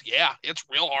gamers is, yeah, it's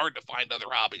real hard to find other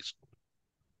hobbies.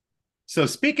 So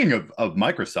speaking of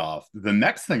Microsoft, the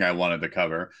next thing I wanted to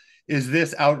cover is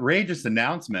this outrageous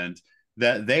announcement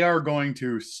that they are going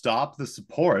to stop the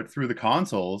support through the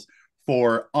consoles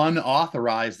for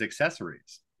unauthorized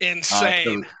accessories.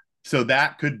 Insane. So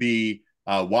that could be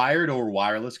wired or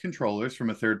wireless controllers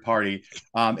from a third party.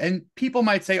 And people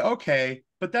might say, okay,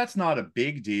 but that's not a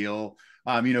big deal.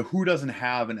 Who doesn't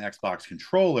have an Xbox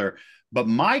controller? But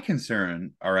my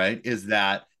concern, all right, is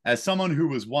that as someone who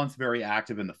was once very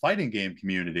active in the fighting game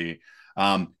community,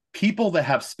 people that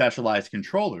have specialized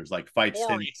controllers like fight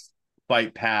sticks,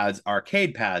 fight pads,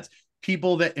 arcade pads,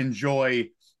 people that enjoy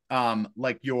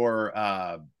like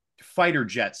your fighter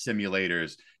jet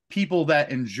simulators, people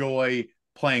that enjoy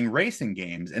playing racing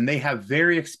games, and they have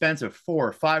very expensive $400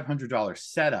 or $500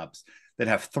 setups that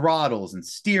have throttles and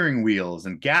steering wheels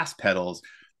and gas pedals.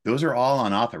 Those are all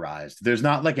unauthorized. There's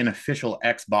not like an official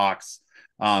Xbox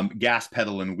gas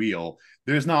pedal and wheel.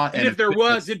 There's not. And if there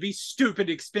was, it'd be stupid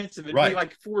expensive. It'd be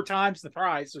like 4 times the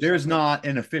price. There's not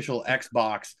an official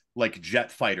Xbox like jet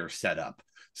fighter setup.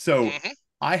 So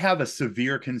I have a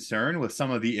severe concern with some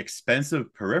of the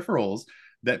expensive peripherals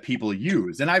that people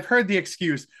use. And I've heard the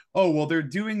excuse, oh, well, they're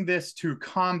doing this to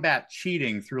combat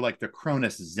cheating through like the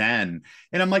Cronus Zen.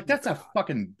 And I'm like, that's a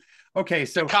fucking, okay.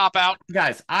 So cop out.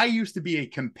 Guys, I used to be a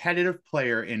competitive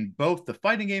player in both the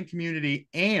fighting game community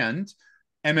and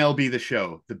MLB The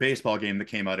Show, the baseball game that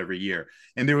came out every year.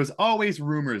 And there was always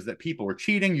rumors that people were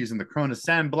cheating using the Cronus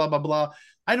Zen, blah, blah, blah.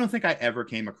 I don't think I ever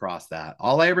came across that.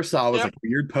 All I ever saw was like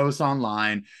weird posts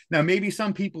online. Now, maybe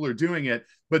some people are doing it,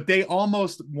 but they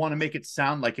almost want to make it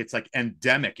sound like it's like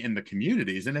endemic in the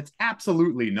communities, and it's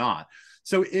absolutely not.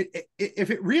 So if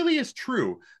it really is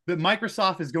true that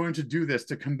Microsoft is going to do this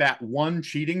to combat one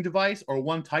cheating device or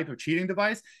one type of cheating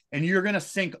device, and you're going to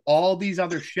sink all these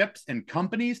other ships and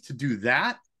companies to do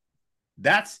that,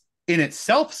 that's in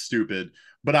itself stupid.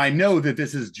 But I know that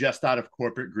this is just out of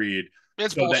corporate greed.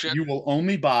 It's so bullshit. That you will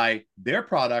only buy their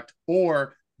product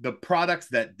or the products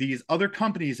that these other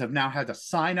companies have now had to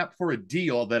sign up for a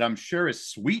deal that I'm sure is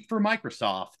sweet for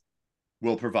Microsoft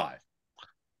will provide.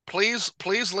 Please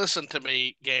listen to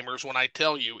me, gamers, when I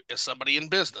tell you, as somebody in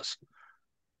business,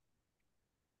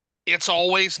 it's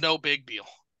always no big deal.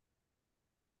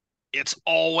 It's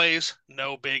always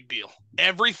no big deal.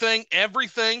 Everything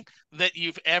that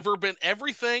you've ever been,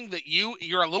 everything that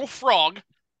you're a little frog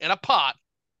in a pot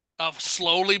of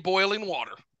slowly boiling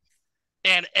water.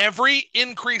 And every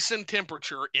increase in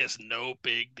temperature is no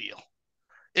big deal.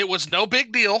 It was no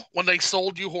big deal when they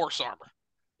sold you horse armor.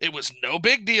 It was no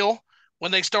big deal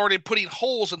when they started putting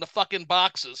holes in the fucking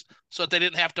boxes so that they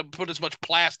didn't have to put as much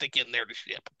plastic in there to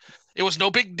ship. It was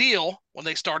no big deal when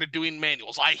they started doing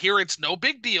manuals. I hear it's no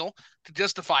big deal to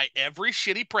justify every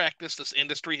shitty practice this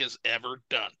industry has ever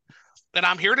done. And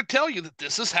I'm here to tell you that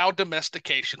this is how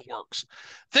domestication works.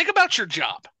 Think about your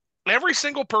job. Every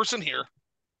single person here,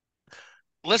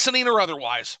 listening or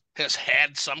otherwise, has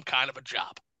had some kind of a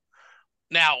job.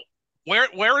 Now,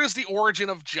 where is the origin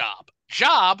of job?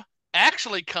 Job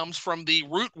actually comes from the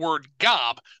root word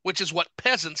gob, which is what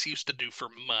peasants used to do for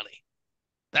money.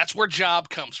 That's where job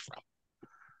comes from.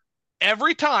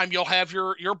 Every time you'll have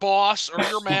your boss or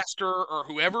your master or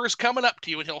whoever is coming up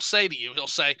to you, and he'll say to you,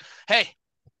 "Hey,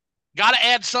 got to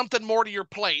add something more to your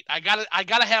plate. I got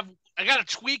to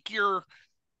tweak your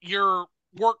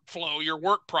workflow, your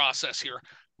work process here,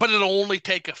 but it'll only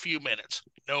take a few minutes.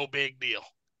 No big deal."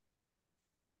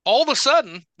 All of a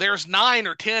sudden, there's 9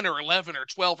 or 10 or 11 or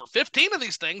 12 or 15 of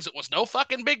these things. It was no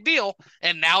fucking big deal,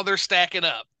 and now they're stacking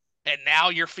up, and now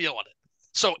you're feeling it.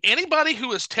 So anybody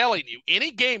who is telling you,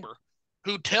 any gamer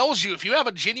who tells you, if you have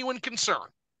a genuine concern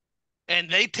and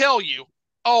they tell you,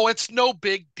 "Oh, it's no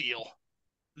big deal,"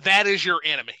 that is your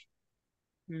enemy.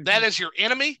 Mm-hmm. That is your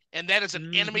enemy, and that is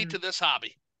an enemy to this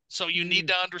hobby. So you need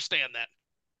to understand that.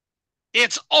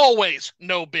 It's always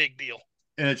no big deal.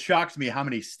 And it shocks me how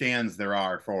many stands there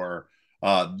are for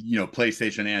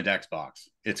PlayStation and Xbox.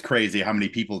 It's crazy how many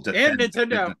people defend and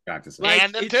Nintendo practices. Like,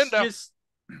 and Nintendo.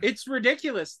 It's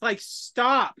ridiculous. Like,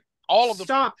 stop. All of them.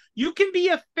 Stop. You can be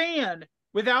a fan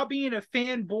without being a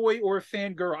fanboy or a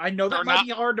fangirl. I know that might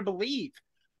be hard to believe,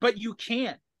 but you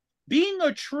can. Being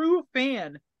a true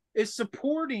fan is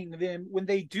supporting them when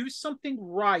they do something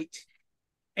right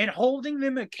and holding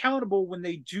them accountable when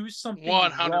they do something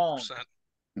 100%. Wrong.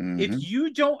 Mm-hmm. If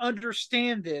you don't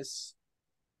understand this,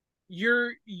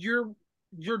 you're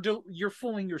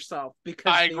fooling yourself,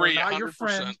 because I agree, they are not 100%. Your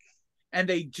friend, and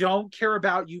they don't care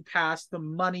about you past the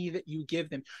money that you give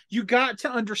them. You got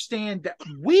to understand that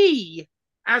we,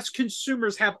 as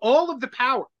consumers, have all of the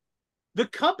power. The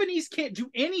companies can't do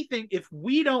anything if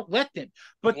we don't let them.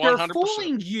 But 100%. They're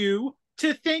fooling you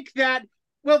to think that,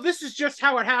 well, this is just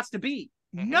how it has to be.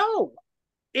 Mm-hmm. No.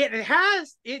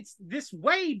 It's this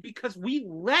way because we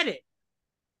let it.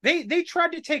 They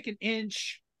tried to take an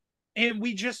inch, and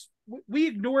we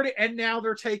ignored it, and now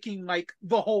they're taking like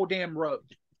the whole damn road.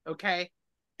 Okay?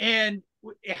 And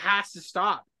it has to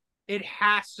stop. It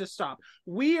has to stop.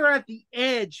 We are at the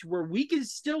edge where we can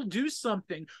still do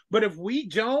something, but if we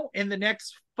don't, in the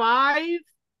next 5,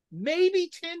 maybe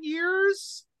 10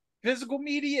 years, physical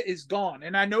media is gone.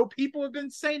 And I know people have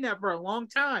been saying that for a long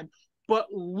time, but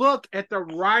look at the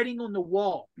writing on the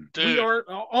wall. Dude.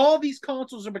 All these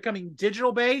consoles are becoming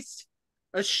digital based.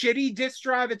 A shitty disk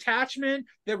drive attachment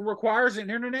that requires an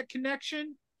internet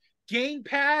connection. Game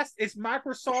Pass is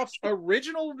Microsoft's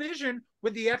original vision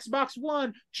with the Xbox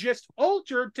One, just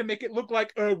altered to make it look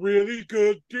like a really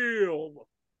good deal.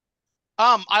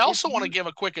 I also want to give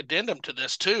a quick addendum to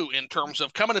this too, in terms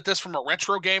of coming at this from a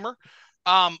retro gamer.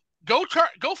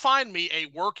 Go find me a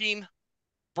working,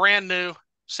 brand new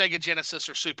Sega Genesis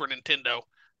or Super Nintendo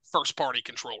first party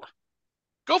controller.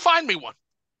 Go find me one.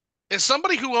 As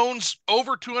somebody who owns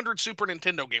over 200 Super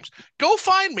Nintendo games, go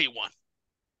find me one.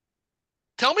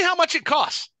 Tell me how much it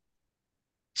costs.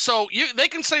 So they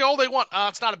can say all they want.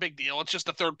 It's not a big deal. It's just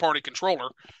a third-party controller.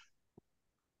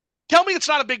 Tell me it's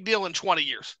not a big deal in 20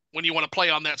 years when you want to play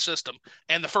on that system,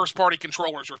 and the first-party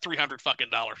controllers are $300 fucking.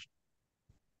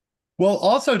 Well,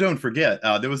 also don't forget,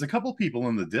 there was a couple people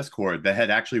in the Discord that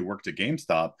had actually worked at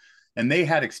GameStop, and they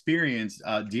had experience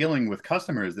dealing with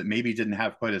customers that maybe didn't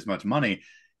have quite as much money.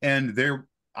 And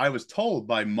I was told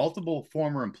by multiple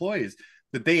former employees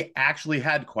that they actually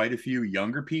had quite a few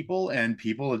younger people and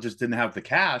people that just didn't have the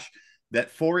cash, that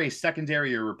for a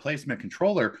secondary or replacement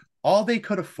controller, all they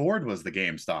could afford was the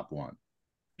GameStop one.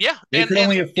 Yeah. They could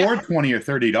only afford $20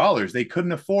 or $30. They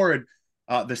couldn't afford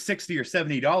the $60 or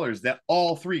 $70 that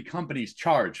all three companies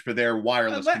charge for their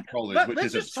wireless controllers, which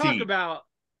is obscene.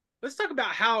 Let's talk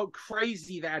about how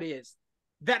crazy that is.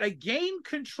 That a game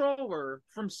controller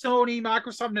from Sony,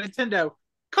 Microsoft, Nintendo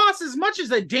costs as much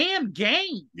as a damn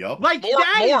game. Yep. Like,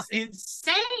 that is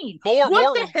insane.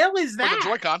 What the hell is that? For the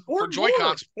Joy-Con. For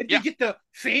Joy-Cons. If you get the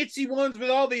fancy ones with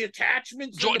all the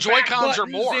attachments, Joy-Cons are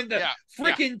more. And the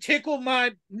freaking tickle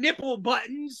my nipple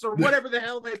buttons or whatever the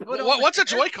hell they put on. What's a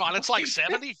Joy-Con? It's like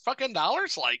 $70 fucking.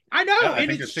 Like, I know, and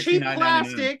it's cheap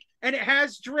plastic, and it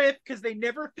has drift because they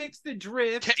never fixed the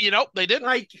drift. They didn't.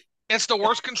 Like, it's the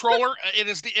worst controller. And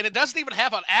it doesn't even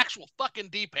have an actual fucking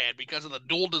D-pad because of the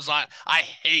dual design. I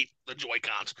hate the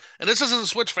Joy-Cons. And this isn't a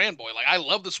Switch fanboy. Like, I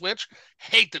love the Switch.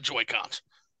 Hate the Joy-Cons.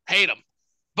 Hate them.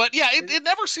 But yeah, it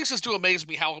never ceases to amaze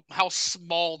me how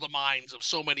small the minds of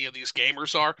so many of these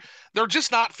gamers are. They're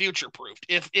just not future-proofed.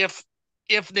 If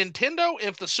Nintendo,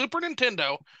 if the Super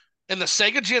Nintendo and the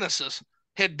Sega Genesis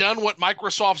had done what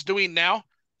Microsoft's doing now,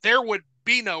 there would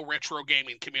be no retro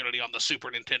gaming community on the Super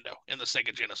Nintendo and the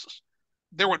Sega Genesis.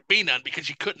 There would be none because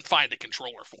you couldn't find a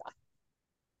controller for them.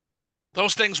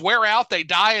 Those things wear out, they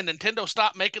die, and Nintendo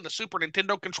stopped making the Super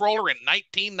Nintendo controller in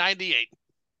 1998.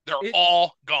 They're It,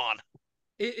 all gone.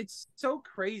 it's so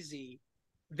crazy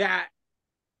that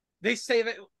they say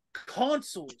that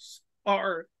consoles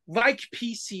are like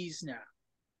PCs now.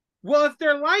 Well, if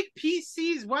they're like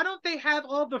PCs, why don't they have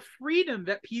all the freedom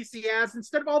that PC has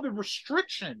instead of all the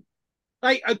restriction?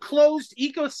 Like a closed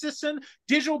ecosystem,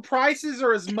 digital prices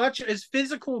are as much as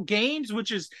physical games,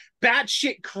 which is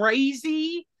batshit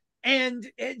crazy. And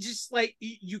it just like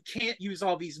you can't use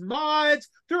all these mods.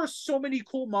 There are so many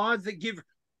cool mods that give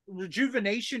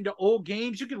rejuvenation to old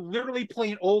games. You can literally play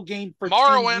an old game for 10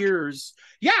 Morrowind, years.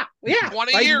 Yeah, yeah.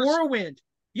 20 Like years. Morrowind.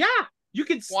 Yeah. You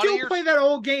can 20 still years. play that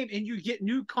old game and you get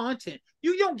new content.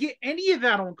 You don't get any of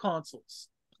that on consoles.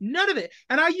 None of it.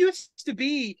 And I used to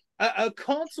be a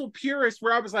console purist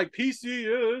where I was like, PC,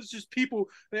 it's just people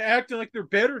acting like they're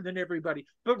better than everybody.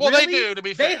 But Well, they really, do, to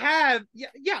be they fair. have,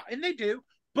 yeah, and they do,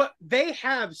 but they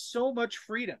have so much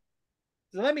freedom.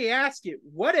 So let me ask you,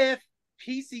 what if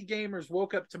PC gamers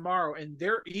woke up tomorrow and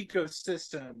their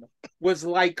ecosystem was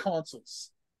like consoles?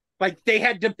 Like they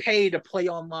had to pay to play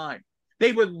online.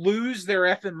 They would lose their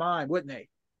effing mind, wouldn't they?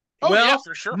 Oh, yeah, Well,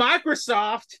 for sure.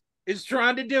 Microsoft is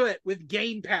trying to do it with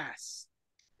Game Pass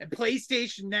and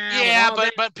PlayStation Now and Yeah, all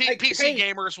but that. but Like, PC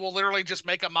hey, gamers will literally just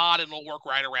make a mod and will work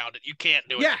right around it. You can't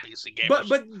do it yeah, to PC but gamers.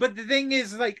 but but the thing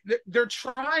is, like, they're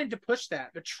trying to push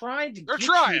that. They're trying to They're get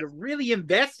you trying. to really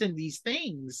invest in these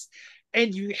things,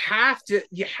 and you have to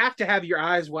have your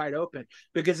eyes wide open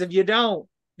because if you don't,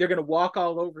 they're gonna walk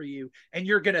all over you, and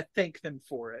you're gonna thank them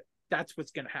for it. That's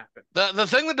what's gonna happen. The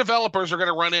thing the developers are going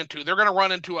to run into, they're going to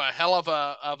run into a hell of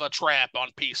a trap on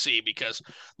PC because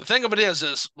the thing of it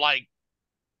is like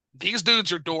these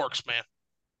dudes are dorks, man.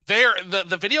 They're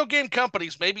the video game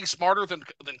companies may be smarter than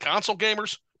console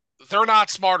gamers. They're not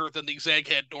smarter than these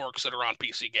egghead dorks that are on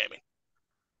PC gaming.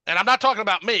 And I'm not talking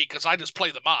about me because I just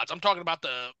play the mods. I'm talking about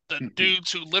the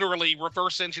dudes who literally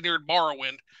reverse engineered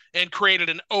Morrowind and created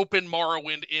an open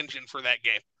Morrowind engine for that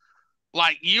game.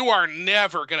 Like you are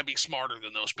never going to be smarter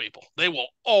than those people. They will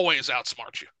always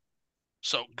outsmart you.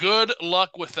 So good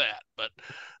luck with that. But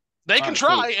they All can right, so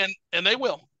try and they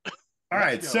will. all Let's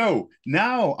right, go. so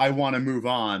now I want to move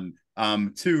on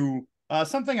to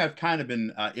something I've kind of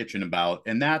been itching about,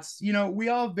 and that's, we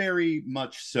all very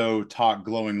much so talk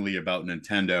glowingly about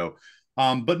Nintendo,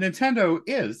 but Nintendo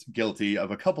is guilty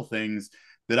of a couple things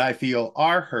that I feel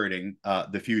are hurting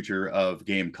the future of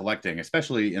game collecting,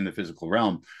 especially in the physical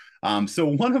realm. So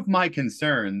one of my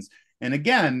concerns, and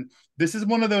again, this is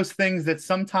one of those things that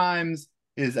sometimes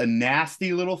is a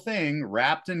nasty little thing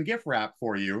wrapped in gift wrap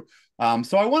for you.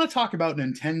 So I want to talk about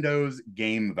Nintendo's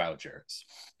game vouchers.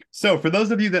 So for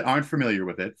those of you that aren't familiar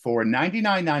with it, for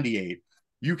 $99.98,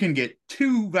 you can get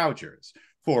 2 vouchers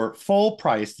for full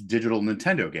priced digital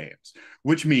Nintendo games,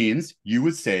 which means you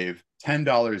would save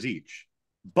 $10 each.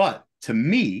 But to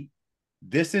me,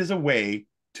 this is a way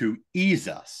to ease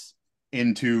us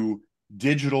into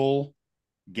digital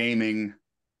gaming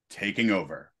taking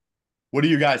over. What do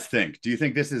you guys think? Do you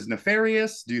think this is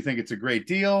nefarious? Do you think it's a great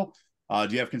deal? Do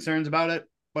you have concerns about it?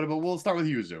 But we'll start with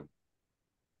you, Zoo.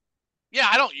 Yeah,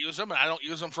 I don't use them, and I don't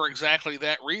use them for exactly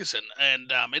that reason.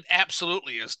 And it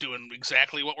absolutely is doing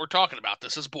exactly what we're talking about.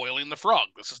 This is boiling the frog.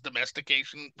 This is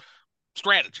domestication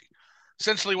strategy.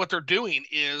 Essentially, what they're doing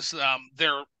is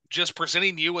they're just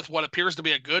presenting you with what appears to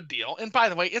be a good deal. And by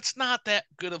the way, it's not that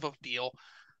good of a deal.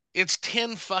 It's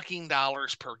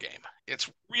 $10 per game. It's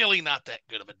really not that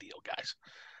good of a deal, guys.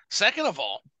 Second of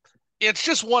all, it's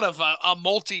just one of a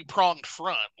multi-pronged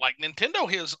front. Like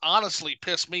Nintendo has honestly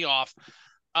pissed me off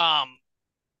um,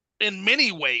 in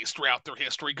many ways throughout their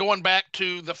history, going back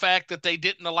to the fact that they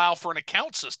didn't allow for an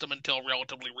account system until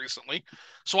relatively recently.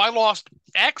 So I lost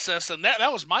access, and that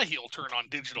was my heel turn on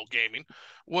digital gaming,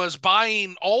 was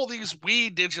buying all these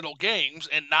Wii digital games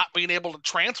and not being able to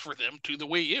transfer them to the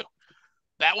Wii U.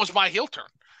 That was my heel turn.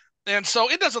 And so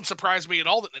it doesn't surprise me at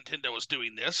all that Nintendo is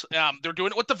doing this. They're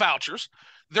doing it with the vouchers.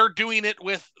 They're doing it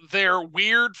with their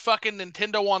weird fucking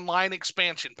Nintendo Online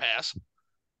expansion pass,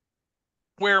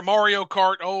 where Mario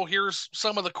Kart, oh, here's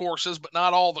some of the courses, but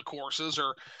not all the courses,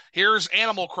 or here's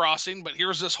Animal Crossing, but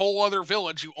here's this whole other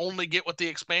village you only get with the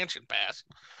expansion pass.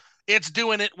 It's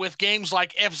doing it with games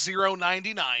like F-Zero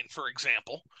 99, for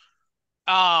example.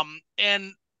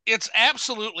 And it's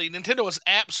absolutely Nintendo is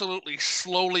absolutely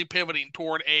slowly pivoting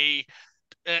toward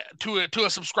to a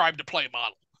subscribe to play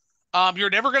model. You're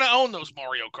never going to own those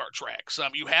Mario Kart tracks.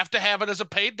 You have to have it as a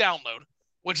paid download,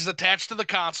 which is attached to the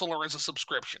console or as a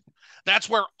subscription. That's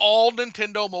where all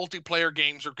Nintendo multiplayer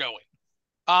games are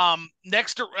going.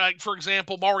 Next, for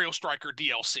example, Mario Striker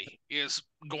DLC is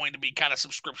going to be kind of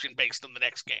subscription based in the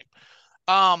next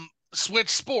game. Switch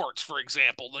Sports, for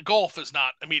example, the golf is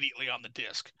not immediately on the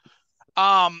disc.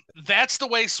 That's the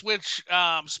way Switch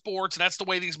Sports. That's the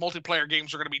way these multiplayer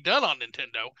games are going to be done on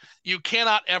Nintendo. You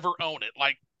cannot ever own it.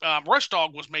 Like Rush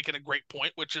Dog was making a great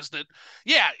point, which is that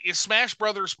yeah, is Smash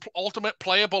Brothers Ultimate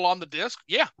playable on the disc?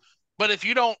 Yeah, but if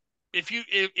you don't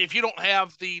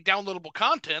have the downloadable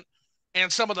content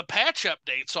and some of the patch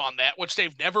updates on that, which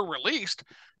they've never released,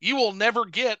 you will never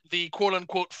get the quote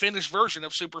unquote finished version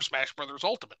of Super Smash Brothers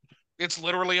Ultimate. It's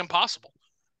literally impossible.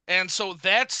 And so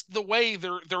that's the way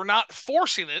they're not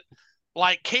forcing it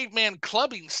like caveman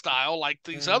clubbing style, like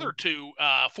these other two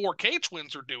 4K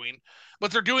twins are doing,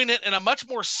 but they're doing it in a much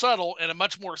more subtle and a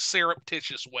much more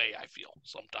surreptitious way, I feel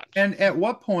sometimes. And at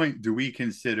what point do we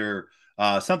consider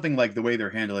something like the way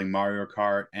they're handling Mario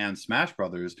Kart and Smash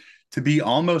Brothers to be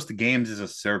almost games as a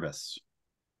service?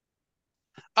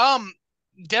 Um,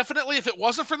 Definitely if it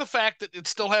wasn't for the fact that it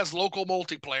still has local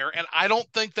multiplayer, and I don't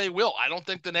think they will. I don't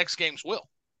think the next games will.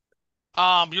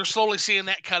 You're slowly seeing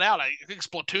that cut out. I think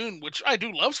Splatoon, which I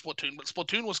do love Splatoon, but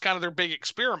Splatoon was kind of their big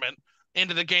experiment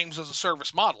into the games as a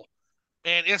service model,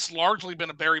 and it's largely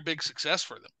been a very big success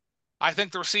for them. I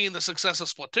think they're seeing the success of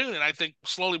Splatoon, and I think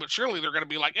slowly but surely they're going to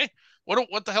be like, "Hey,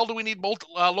 what the hell do we need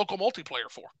local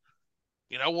multiplayer for?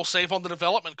 You know, we'll save on the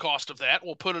development cost of that.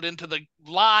 We'll put it into the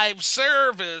live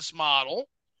service model,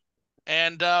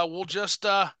 and we'll just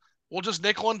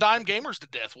nickel and dime gamers to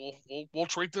death. We'll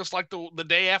treat this like the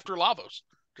day after Lavos,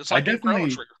 just I like in Chrono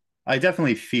definitely Trigger. I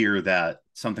definitely fear that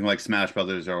something like Smash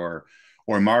Brothers or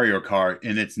Mario Kart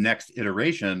in its next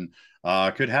iteration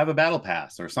could have a battle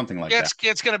pass or something like that.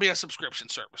 It's going to be a subscription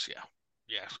service. Yeah,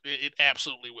 yeah, it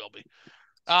absolutely will be.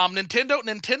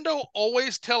 Nintendo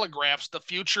always telegraphs the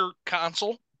future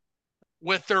console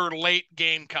with their late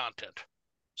game content.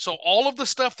 So all of the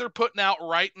stuff they're putting out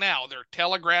right now, they're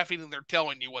telegraphing and they're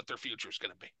telling you what their future is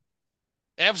going to be.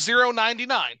 F-Zero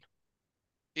 99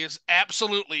 is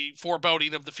absolutely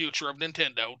foreboding of the future of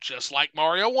Nintendo, just like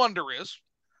Mario Wonder is,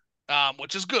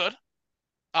 which is good.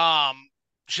 Um,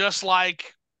 just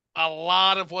like a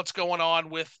lot of what's going on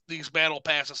with these battle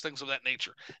passes, things of that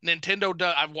nature. Nintendo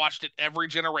does. I've watched it every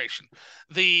generation.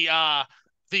 The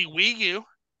Wii U,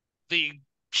 the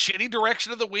shitty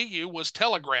direction of the Wii U was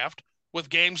telegraphed with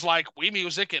games like Wii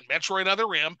Music and Metroid Other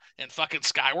M and fucking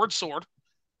Skyward Sword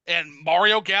and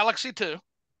Mario Galaxy 2.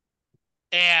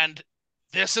 And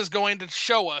this is going to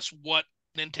show us what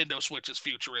Nintendo Switch's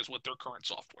future is with their current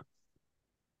software.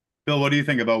 Bill, what do you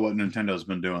think about what Nintendo's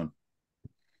been doing?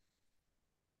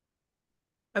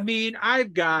 I mean,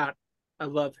 I've got a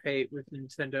love hate with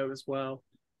Nintendo as well.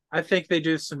 I think they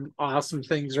do some awesome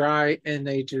things right, and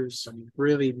they do some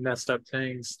really messed up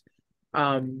things.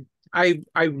 I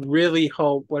really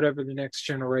hope whatever the next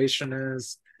generation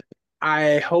is,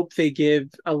 I hope they give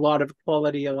a lot of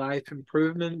quality of life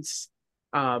improvements.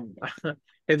 Um,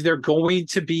 if they're going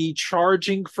to be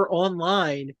charging for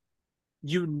online,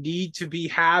 you need to be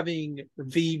having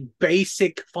the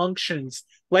basic functions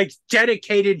like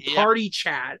dedicated Yep. party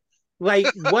chat. Like,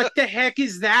 what the heck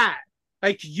is that?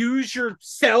 Like, use your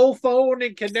cell phone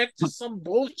and connect to some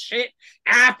bullshit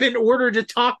app in order to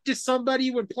talk to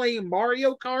somebody when playing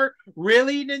Mario Kart?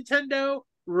 Really, Nintendo?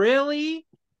 Really?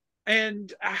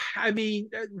 And I mean,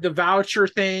 the voucher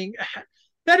thing,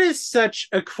 that is such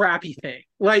a crappy thing.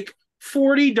 Like,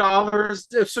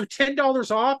 $40, so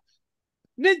 $10 off.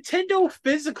 Nintendo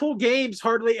physical games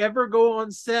hardly ever go on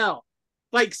sale.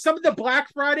 Like some of the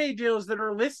Black Friday deals that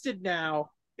are listed now,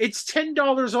 it's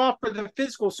 $10 off for the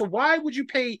physical. So why would you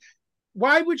pay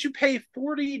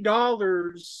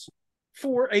 $40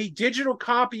 for a digital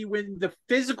copy when the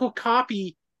physical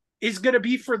copy is going to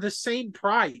be for the same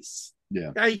price?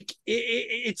 Yeah. Like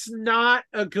it's not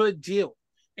a good deal.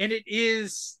 And it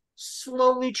is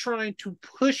slowly trying to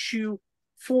push you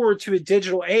forward to a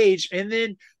digital age. And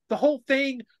then the whole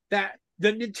thing that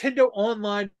the Nintendo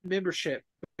Online membership,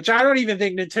 which I don't even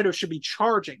think Nintendo should be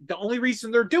charging. The only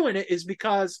reason they're doing it is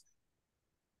because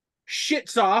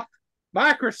Shitsoft,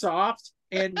 Microsoft,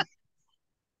 and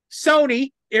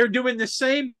Sony are doing the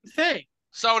same thing.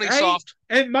 Sony right? Soft.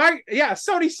 And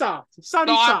Sony Soft. Sony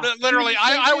No, Soft. literally,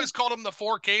 I always called them the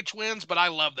 4K twins, but I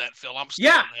love that, Phil. I'm still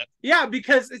Yeah. in that. Yeah,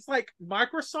 because it's like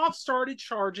Microsoft started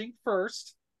charging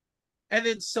first. And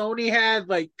then Sony had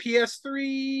like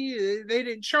PS3, they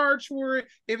didn't charge for it.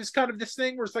 It was kind of this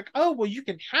thing where it's like, oh, well, you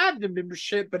can have the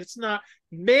membership, but it's not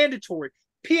mandatory.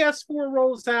 PS4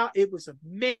 rolls out, it was a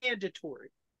mandatory.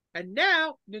 And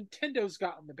now Nintendo's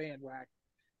gotten the bandwagon.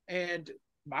 And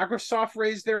Microsoft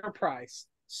raised their price.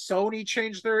 Sony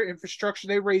changed their infrastructure,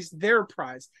 they raised their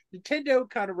price. Nintendo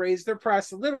kind of raised their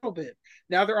price a little bit.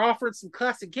 Now they're offering some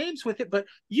classic games with it, but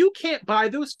you can't buy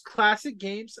those classic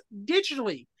games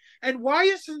digitally. And why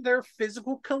isn't there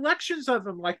physical collections of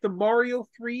them, like the Mario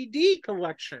 3D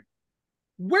collection?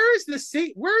 Where is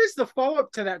the follow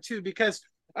up to that too? Because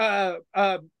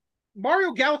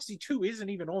Mario Galaxy 2 isn't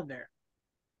even on there.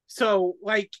 So,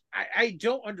 like, I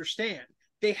don't understand.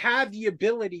 They have the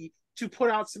ability to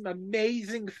put out some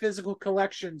amazing physical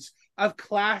collections of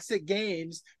classic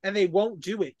games, and they won't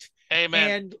do it.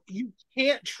 Amen. And you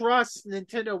can't trust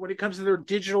Nintendo when it comes to their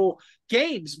digital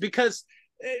games because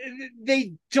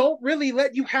they don't really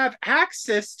let you have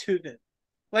access to them.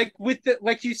 Like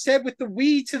you said, with the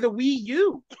Wii to the Wii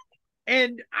U.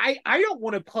 And I don't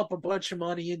want to pump a bunch of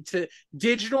money into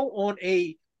digital on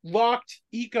a locked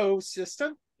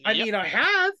ecosystem. I Yep. mean, I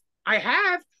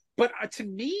have, but to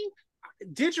me,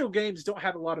 digital games don't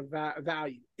have a lot of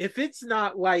value. If it's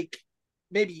not like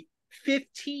maybe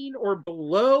 15 or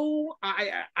below,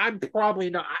 I'm probably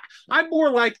not. I'm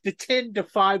more like the $10 to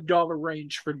 $5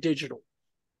 range for digital.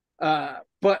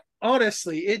 But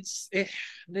honestly,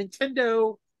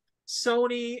 Nintendo,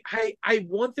 Sony. I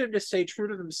want them to stay true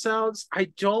to themselves. I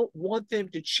don't want them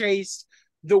to chase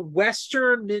the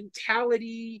Western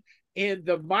mentality and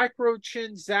the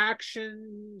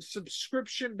microtransaction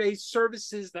subscription based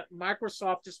services that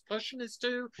Microsoft is pushing us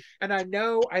to. And I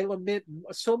know I lament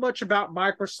so much about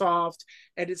Microsoft,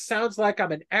 and it sounds like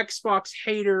I'm an Xbox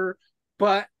hater,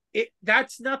 but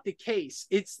that's not the case.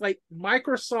 It's like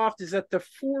Microsoft is at the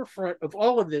forefront of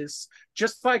all of this,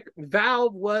 just like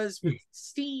Valve was with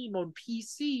Steam on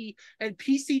PC, and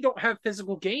PC don't have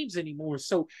physical games anymore.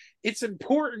 So it's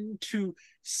important to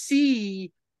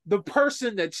see the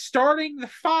person that's starting the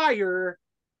fire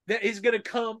that is going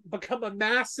to become a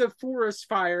massive forest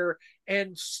fire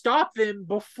and stop them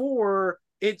before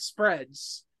it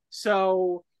spreads.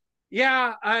 So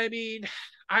yeah, I mean,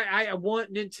 I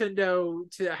want Nintendo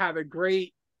to have a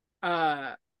great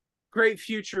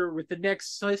future with the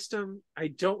next system. I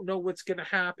don't know what's going to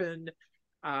happen.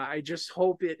 I just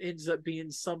hope it ends up being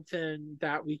something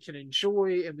that we can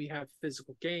enjoy and we have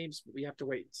physical games, but we have to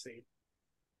wait and see.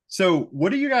 So,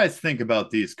 what do you guys think about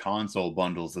these console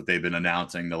bundles that they've been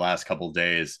announcing the last couple of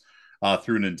days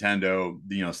through Nintendo?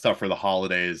 You know, stuff for the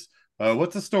holidays.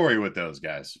 What's the story with those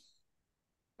guys?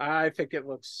 I think it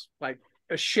looks like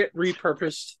a shit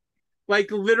repurposed. Like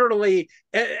literally,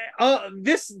 the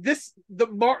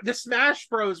Smash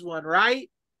Bros one,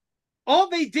 right? All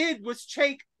they did was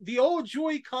take the old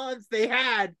Joy Cons they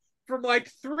had from like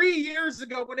 3 years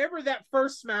ago, whenever that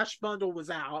first Smash bundle was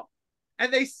out,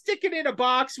 and they stick it in a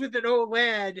box with an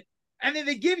OLED, and then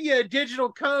they give you a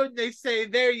digital code and they say,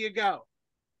 there you go.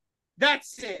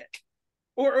 That's it.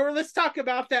 Or let's talk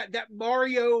about that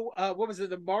Mario, what was it,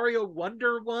 the Mario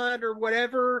Wonder one or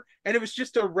whatever, and it was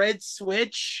just a red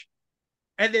switch,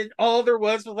 and then all there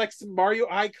was like some Mario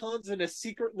icons and a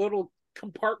secret little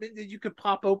compartment that you could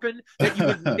pop open that you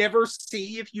would never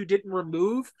see if you didn't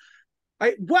remove.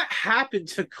 What happened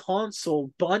to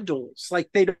console bundles?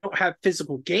 Like, they don't have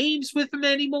physical games with them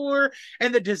anymore,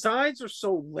 and the designs are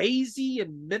so lazy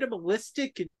and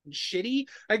minimalistic and shitty.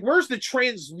 Like, where's the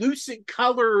translucent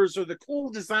colors or the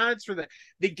cool designs for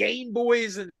the Game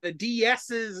Boys and the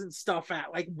DSs and stuff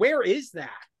at? Like, where is that?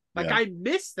 Like, yeah. I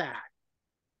miss that.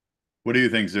 What do you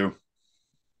think, Zoo?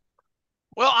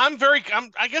 Well,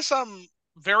 I guess I'm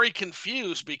very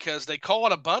confused because they call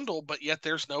it a bundle, but yet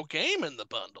there's no game in the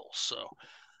bundle. So,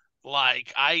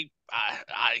 like,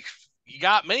 you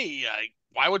got me.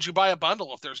 Why would you buy a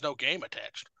bundle if there's no game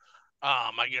attached?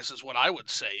 I guess is what I would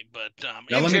say. But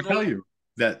now let me tell you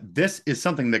that this is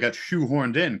something that got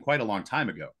shoehorned in quite a long time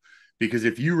ago, because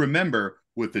if you remember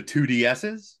with the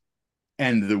 2DSs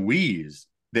and the Wiis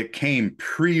that came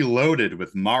preloaded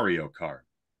with Mario Kart.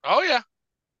 Oh yeah.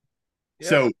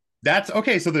 So that's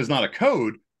okay. So there's not a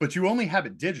code, but you only have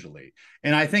it digitally.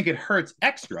 And I think it hurts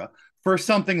extra for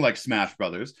something like Smash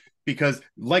Brothers, because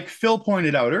like Phil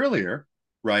pointed out earlier,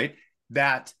 right,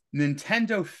 that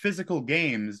Nintendo physical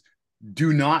games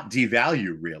do not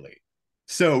devalue really.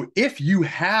 So if you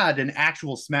had an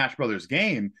actual Smash Brothers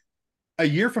game, a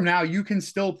year from now, you can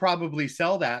still probably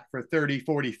sell that for $30,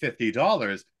 $40,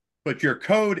 $50, but your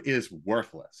code is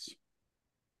worthless.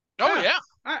 Oh, yeah.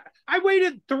 I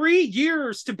waited 3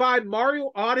 years to buy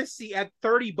Mario Odyssey at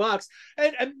 $30.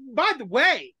 And by the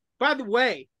way,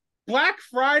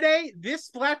 this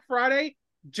Black Friday,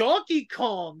 Donkey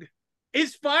Kong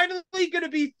is finally going to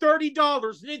be $30.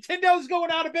 Nintendo's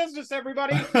going out of business,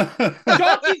 everybody.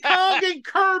 Donkey Kong and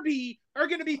Kirby are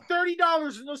going to be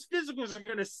 $30, and those physicals are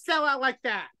going to sell out like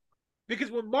that. Because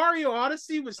when Mario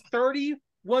Odyssey was $30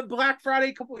 one Black Friday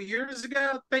a couple of years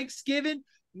ago, Thanksgiving,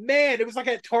 man, it was like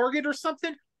at Target or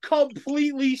something,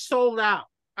 completely sold out.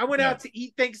 I went out to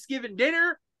eat Thanksgiving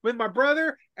dinner. with my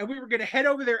brother, and we were going to head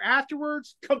over there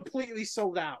afterwards. Completely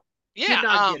sold out. Did Yeah,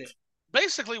 not get it.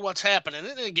 basically what's happening,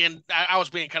 and again, I was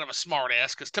being kind of a smart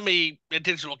ass because to me, a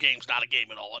digital game's not a game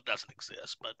at all. It doesn't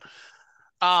exist.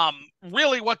 But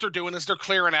really what they're doing is they're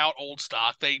clearing out old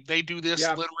stock. They do this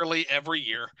Yeah. literally every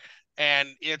year. And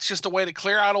it's just a way to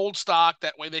clear out old stock.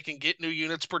 That way they can get new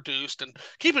units produced. And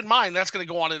keep in mind, that's going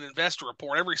to go on an investor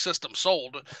report. Every system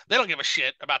sold, they don't give a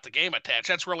shit about the game attached.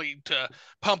 That's really to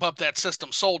pump up that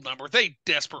system sold number. They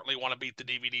desperately want to beat the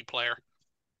DVD player.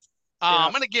 Yeah.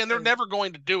 And again, they're never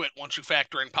going to do it once you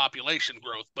factor in population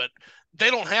growth, but they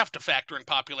don't have to factor in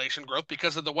population growth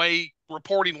because of the way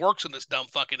reporting works in this dumb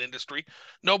fucking industry.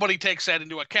 Nobody takes that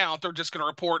into account. They're just going to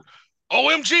report,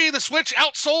 OMG, the Switch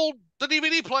outsold the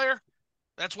DVD player.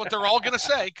 That's what they're all going to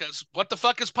say because what the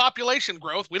fuck is population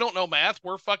growth? We don't know math.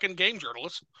 We're fucking game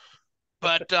journalists.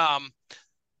 But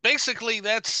basically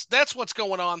that's what's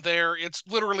going on there. It's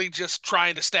literally just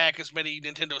trying to stack as many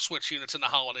Nintendo Switch units in the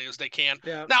holiday as they can.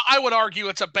 Yeah. Now, I would argue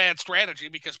it's a bad strategy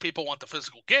because people want the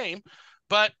physical game,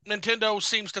 but Nintendo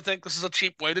seems to think this is a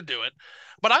cheap way to do it.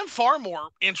 But I'm far more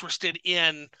interested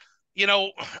in, you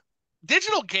know,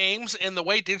 digital games and the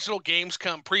way digital games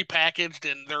come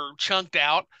prepackaged and they're chunked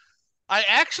out. I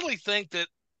actually think that,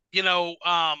 you know,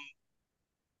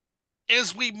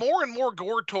 as we more and more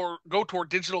go toward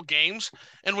digital games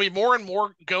and we more and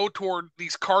more go toward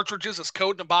these cartridges as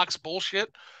code in a box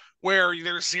bullshit where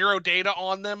there's zero data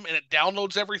on them and it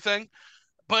downloads everything,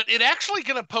 but it actually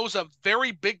going to pose a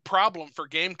very big problem for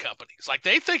game companies. Like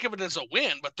they think of it as a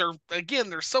win, but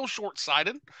they're so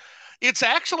short-sighted. It's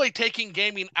actually taking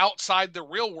gaming outside the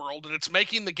real world and it's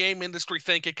making the game industry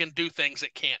think it can do things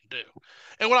it can't do.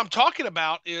 And what I'm talking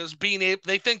about is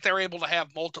they think they're able to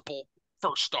have multiple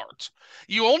first starts.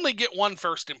 You only get one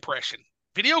first impression.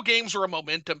 Video games are a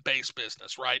momentum based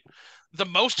business, right? The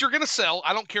most you're going to sell,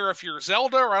 I don't care if you're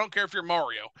Zelda or I don't care if you're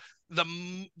Mario,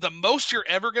 the most you're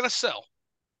ever going to sell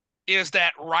is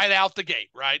that right out the gate,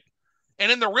 right?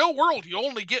 And in the real world, you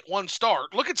only get one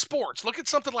start. Look at sports. Look at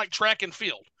something like track and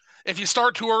field. If you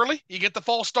start too early, you get the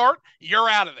false start, you're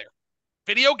out of there.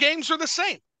 Video games are the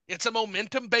same. It's a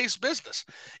momentum based business.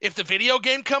 If the video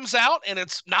game comes out and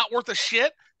it's not worth a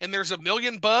shit and there's a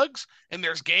million bugs and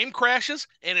there's game crashes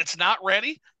and it's not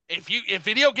ready, if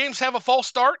video games have a false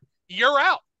start, you're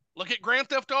out. Look at Grand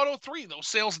Theft Auto 3. Those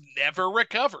sales never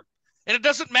recovered. And it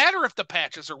doesn't matter if the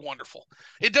patches are wonderful.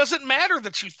 It doesn't matter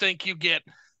that you think you get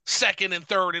second and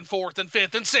third and fourth and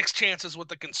fifth and sixth chances with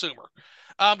the consumer.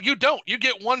 You don't. You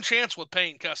get one chance with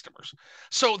paying customers.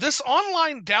 So this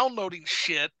online downloading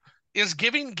shit is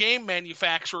giving game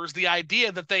manufacturers the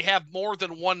idea that they have more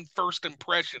than one first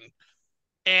impression,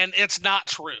 and it's not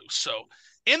true. So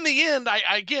in the end,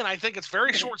 I think it's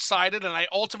very short-sighted, and I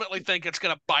ultimately think it's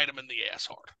going to bite them in the ass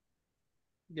hard.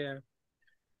 Yeah.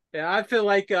 Yeah, I feel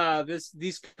like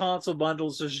these console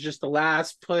bundles is just the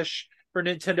last push for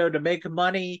Nintendo to make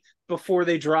money before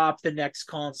they drop the next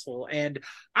console. And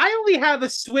I only have a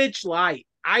Switch Lite.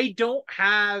 I don't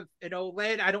have an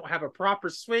OLED. I don't have a proper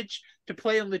Switch to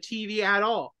play on the TV at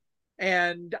all.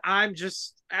 And I'm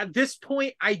just, at this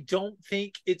point, I don't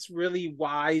think it's really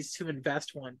wise to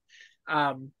invest one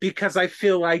because I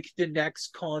feel like the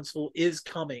next console is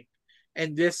coming.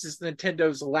 And this is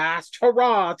Nintendo's last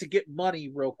hurrah to get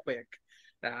money real quick.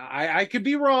 I could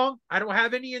be wrong. I don't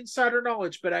have any insider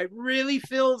knowledge, but it really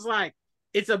feels like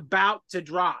it's about to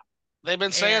drop. They've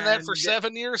been saying that for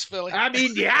 7 years, Philly. I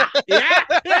mean, yeah.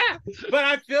 But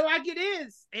I feel like it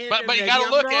is. And but you got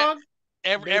to look wrong.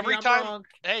 Every time,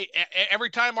 hey,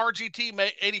 every time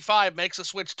RGT 85 makes a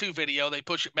Switch 2 video, they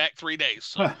push it back 3 days.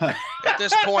 So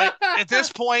at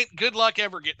this point, good luck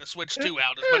ever getting a Switch 2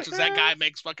 out as much as that guy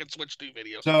makes fucking Switch 2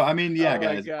 videos. So I mean, yeah,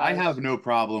 guys, I have no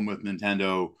problem with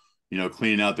Nintendo,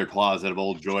 cleaning out their closet of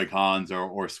old Joy-Cons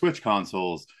or Switch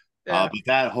consoles. But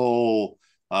that whole,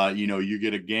 you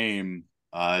get a game,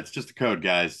 it's just a code,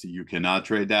 guys. You cannot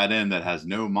trade that in. That has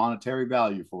no monetary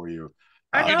value for you.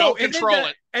 You don't control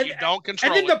it. You don't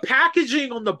control it. And then the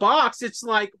packaging on the box, it's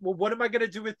like, well, what am I going to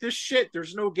do with this shit?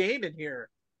 There's no game in here.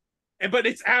 But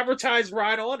it's advertised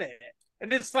right on it.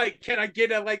 And it's like, can I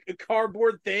get a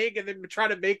cardboard thing and then try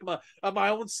to make my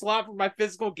own slot for my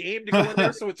physical game to go in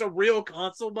there so it's a real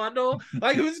console bundle?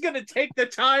 Like, who's going to take the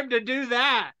time to do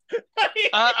that?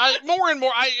 More and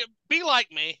more, be like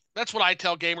me. That's what I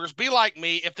tell gamers. Be like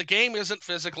me. If the game isn't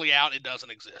physically out, it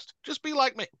doesn't exist. Just be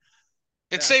like me.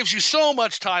 It saves you so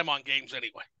much time on games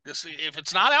anyway. Just if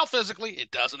it's not out physically,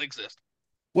 it doesn't exist.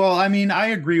 Well, I mean, I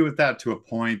agree with that to a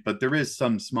point, but there is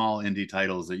some small indie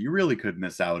titles that you really could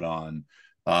miss out on.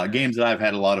 Games that I've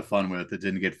had a lot of fun with that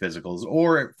didn't get physicals,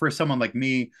 or for someone like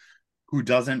me who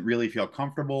doesn't really feel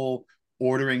comfortable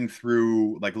ordering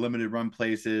through like limited run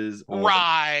places or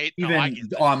Right. No, I even get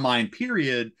that. online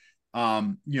period.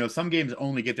 Some games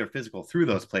only get their physical through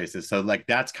those places. So like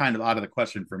that's kind of out of the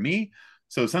question for me.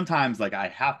 So sometimes like I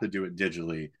have to do it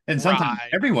digitally. And sometimes Right.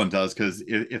 everyone does because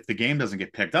if the game doesn't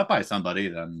get picked up by somebody,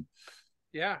 then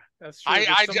Yeah, that's true. There's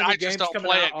so many I just games don't coming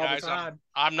play out it, all the guys. time.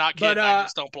 I'm not But kidding. I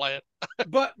just don't play it.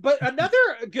 but another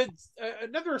good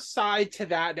another side to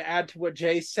that, to add to what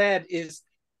Jay said, is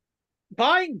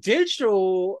buying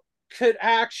digital could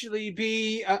actually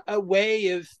be a way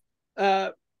of uh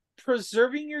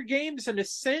preserving your games in a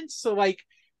sense. So like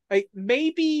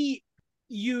maybe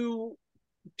you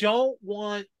don't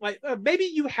want like maybe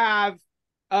you have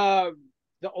uh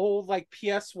the old like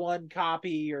PS1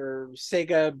 copy or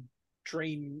Sega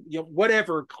Dream,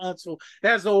 whatever console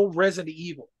that has the old Resident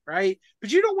Evil, right?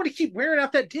 But you don't want to keep wearing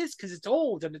out that disc because it's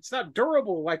old and it's not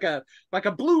durable like a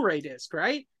Blu-ray disc,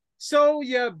 right? So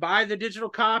you buy the digital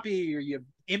copy or you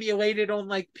emulate it on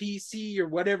like PC or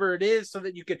whatever it is so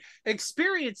that you can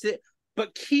experience it,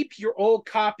 but keep your old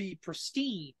copy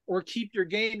pristine, or keep your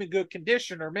game in good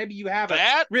condition. Or maybe you have a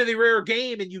That really rare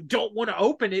game and you don't want to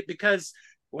open it because,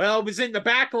 well, it was in the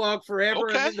backlog forever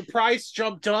and okay? then the price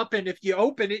jumped up. And if you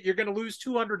open it, you're going to lose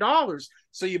 $200.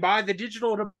 So you buy the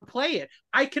digital to play it.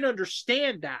 I can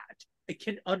understand that. I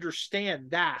can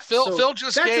understand that. So Phil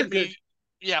just that's a gave good. me,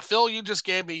 yeah, Phil, you just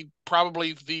gave me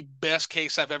probably the best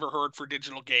case I've ever heard for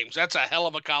digital games. That's a hell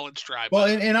of a college try, well,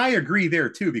 by the way. and I agree there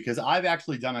too, because I've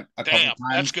actually done it a couple Damn, that's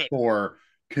times good. for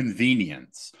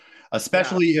convenience, Yeah.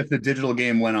 especially if the digital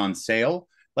game went on sale.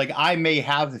 Like I may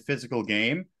have the physical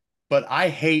game, but I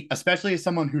hate, especially as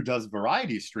someone who does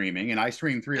variety streaming and I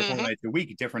stream 3 or 4 Hmm. nights a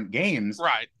week, different games.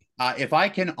 Right. If I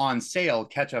can on sale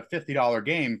catch a $50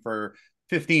 game for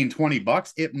 15,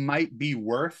 $20, it might be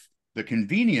worth the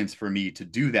convenience for me to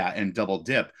do that and double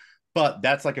dip. But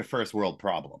that's like a first world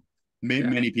problem. Yeah.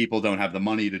 Many people don't have the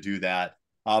money to do that.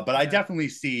 But I Yeah. definitely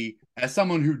see, as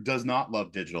someone who does not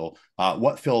love digital,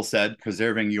 what Phil said,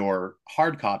 preserving your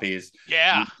hard copies.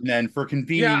 Yeah. And then for Yeah.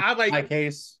 convenience, I in like, my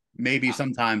case, maybe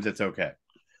sometimes it's okay.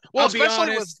 Well, I'll be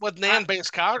especially honest. with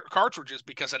NAND-based cartridges,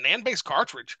 because a NAND-based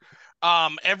cartridge,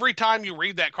 every time you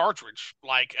read that cartridge,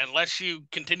 like unless you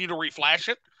continue to reflash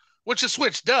it, which the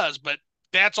Switch does, but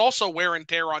that's also wear and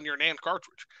tear on your NAND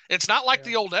cartridge. It's not like Yeah.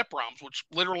 the old EPROMs, which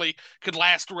literally could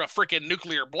last through a freaking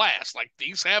nuclear blast. Like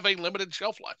these have a limited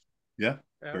shelf life. Yeah,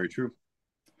 Yeah. very true.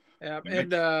 Yeah. All right.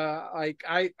 And like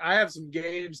I have some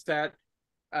games that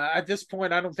at this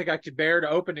point, I don't think I could bear to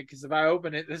open it because if I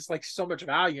open it, there's like so much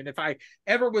value. And if I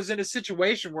ever was in a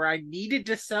situation where I needed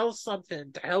to sell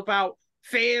something to help out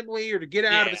family or to get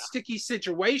out of Yeah. a sticky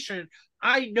situation,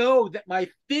 I know that my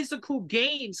physical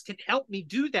games can help me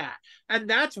do that. And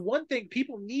that's one thing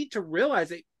people need to realize,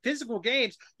 that physical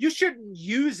games, you shouldn't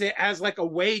use it as like a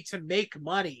way to make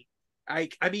money. I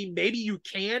mean, maybe you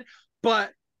can,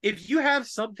 but if you have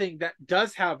something that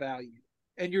does have value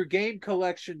and your game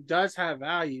collection does have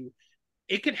value,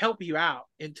 it can help you out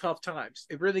in tough times.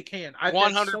 It really can. I've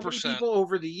One met hundred so many percent. people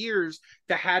over the years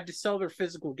that had to sell their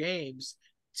physical games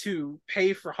to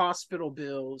pay for hospital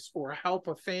bills or help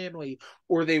a family,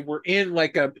 or they were in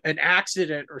like an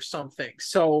accident or something.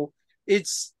 So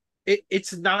it's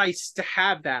nice to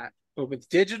have that. But with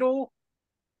digital,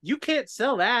 you can't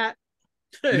sell that.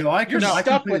 You're No. I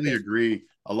stuck with completely it. agree.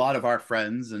 A lot of our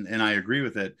friends, and I agree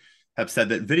with it, have said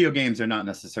that video games are not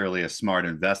necessarily a smart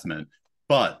investment,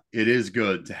 but it is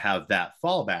good to have that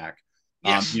fallback.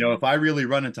 Yes. If I really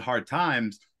run into hard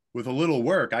times with a little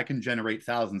work, I can generate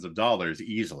thousands of dollars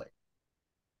easily.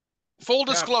 Full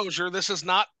Yeah. disclosure, this is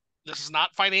not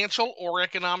financial or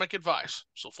economic advice.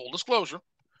 So full disclosure,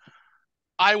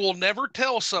 I will never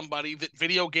tell somebody that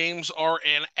video games are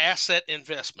an asset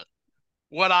investment.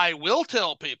 What I will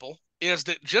tell people is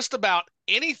that just about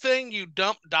anything you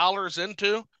dump dollars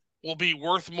into will be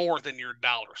worth more than your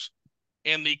dollars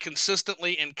in the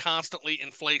consistently and constantly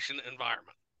inflation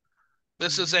environment.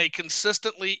 This is Mhm. a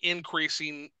consistently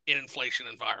increasing inflation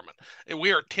environment. And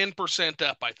we are 10%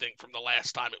 up, I think, from the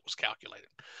last time it was calculated.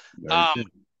 Very Um,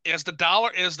 good. as the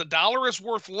dollar is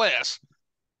worth less,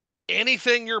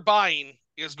 anything you're buying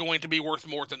is going to be worth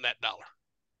more than that dollar.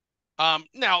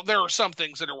 Now there are some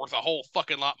things that are worth a whole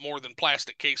fucking lot more than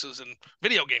plastic cases and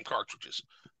video game cartridges.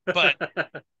 But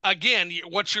again,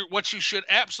 what you should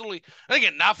absolutely, and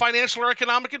again, not financial or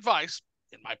economic advice,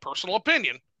 in my personal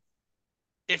opinion,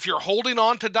 if you're holding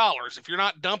on to dollars, if you're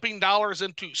not dumping dollars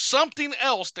into something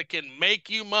else that can make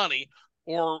you money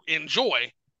or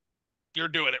enjoy, you're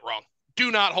doing it wrong.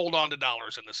 Do not hold on to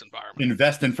dollars in this environment.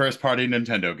 Invest in first party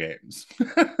Nintendo games.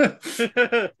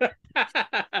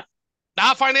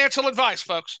 Not financial advice,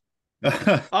 folks.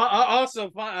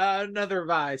 Also, another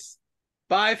advice: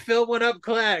 buy Phil One Up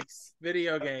collects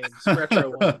video games,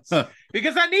 retro ones,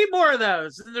 because I need more of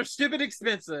those, and they're stupid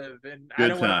expensive, and I Good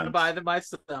don't want to times. buy them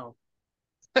myself.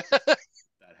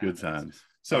 Good times.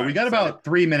 So All we right, got so about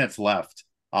 3 minutes left.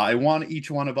 I want each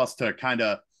one of us to kind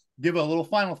of give a little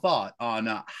final thought on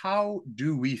how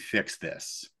do we fix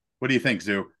this? What do you think,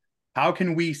 Zoo? How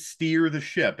can we steer the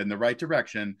ship in the right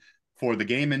direction for the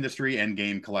game industry and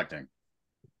game collecting?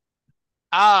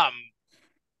 Um,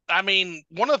 I mean,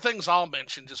 one of the things I'll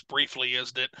mention just briefly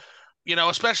is that,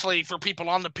 especially for people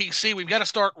on the PC, we've got to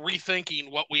start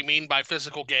rethinking what we mean by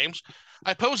physical games.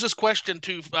 I posed this question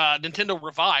to Nintendo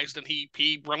Revised, and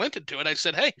he relented to it. I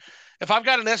said, "Hey, if I've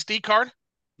got an SD card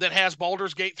that has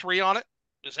Baldur's Gate 3 on it,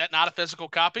 is that not a physical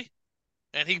copy?"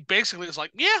 And he basically is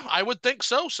like, "Yeah, I would think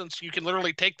so, since you can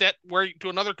literally take that to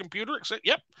another computer." Except,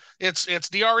 yep, it's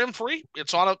DRM free.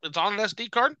 It's on an SD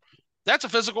card. That's a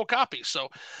physical copy. So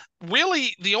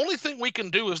really, the only thing we can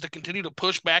do is to continue to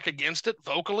push back against it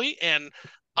vocally. And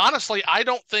honestly, I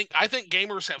think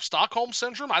gamers have Stockholm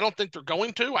syndrome. I don't think they're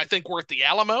going to. I think we're at the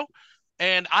Alamo.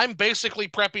 And I'm basically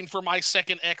prepping for my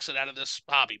second exit out of this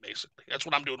hobby, basically. That's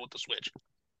what I'm doing with the Switch.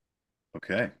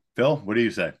 Okay. Phil, what do you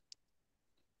say?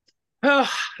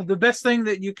 the best thing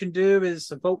that you can do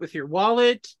is vote with your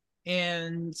wallet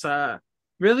and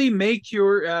really make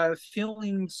your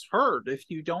feelings heard. If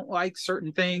you don't like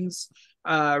certain things,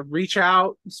 reach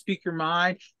out, speak your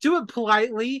mind. Do it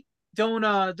politely.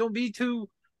 Don't be too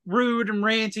rude and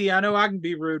ranty. I know I can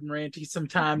be rude and ranty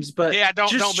sometimes, but Yeah, don't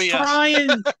just be us. try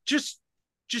and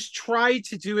just try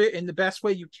to do it in the best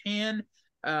way you can.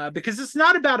 Because it's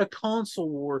not about a console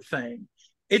war thing.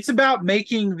 It's about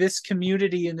making this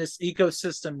community and this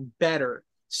ecosystem better.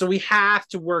 So we have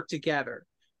to work together.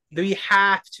 We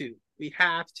have to. We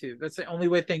have to. That's the only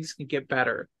way things can get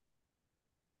better.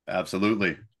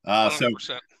 Absolutely. So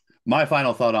 100%. my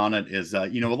final thought on it is, a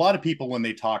lot of people, when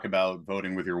they talk about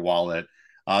voting with your wallet,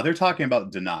 they're talking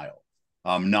about denial,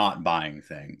 not buying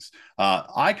things.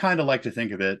 I kind of like to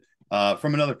think of it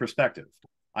from another perspective.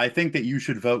 I think that you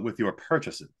should vote with your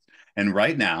purchases. And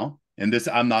right now, and this,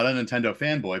 I'm not a Nintendo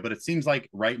fanboy, but it seems like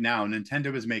right now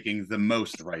Nintendo is making the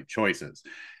most right choices.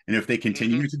 And if they Mm-hmm.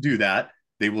 continue to do that,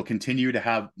 they will continue to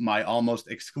have my almost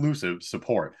exclusive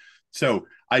support. So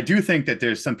I do think that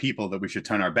there's some people that we should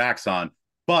turn our backs on,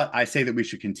 but I say that we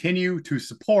should continue to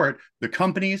support the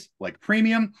companies like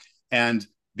Premium and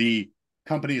the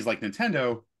companies like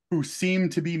Nintendo who seem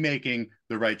to be making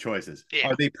the right choices. Yeah.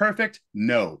 Are they perfect?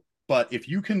 No. But if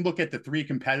you can look at the three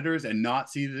competitors and not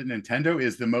see that Nintendo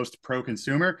is the most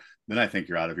pro-consumer, then I think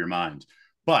you're out of your mind.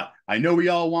 But I know we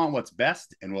all want what's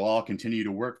best, and we'll all continue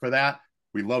to work for that.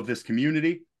 We love this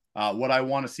community. What I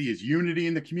want to see is unity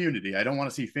in the community. I don't want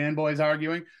to see fanboys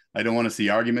arguing. I don't want to see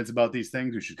arguments about these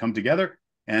things. We should come together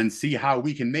and see how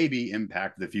we can maybe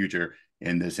impact the future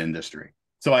in this industry.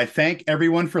 So I thank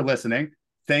everyone for listening.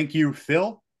 Thank you,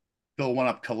 Phil. Phil One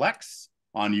Up Collects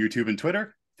on YouTube and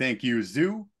Twitter. Thank you,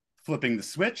 Zoo, Flipping the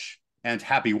Switch, and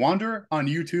Happy Wanderer on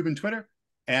YouTube and Twitter.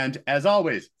 And as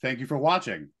always, thank you for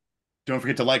watching. Don't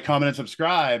forget to like, comment, and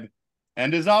subscribe.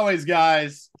 And as always,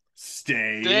 guys,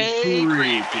 stay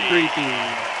creepy. Creepy.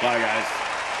 Bye, guys.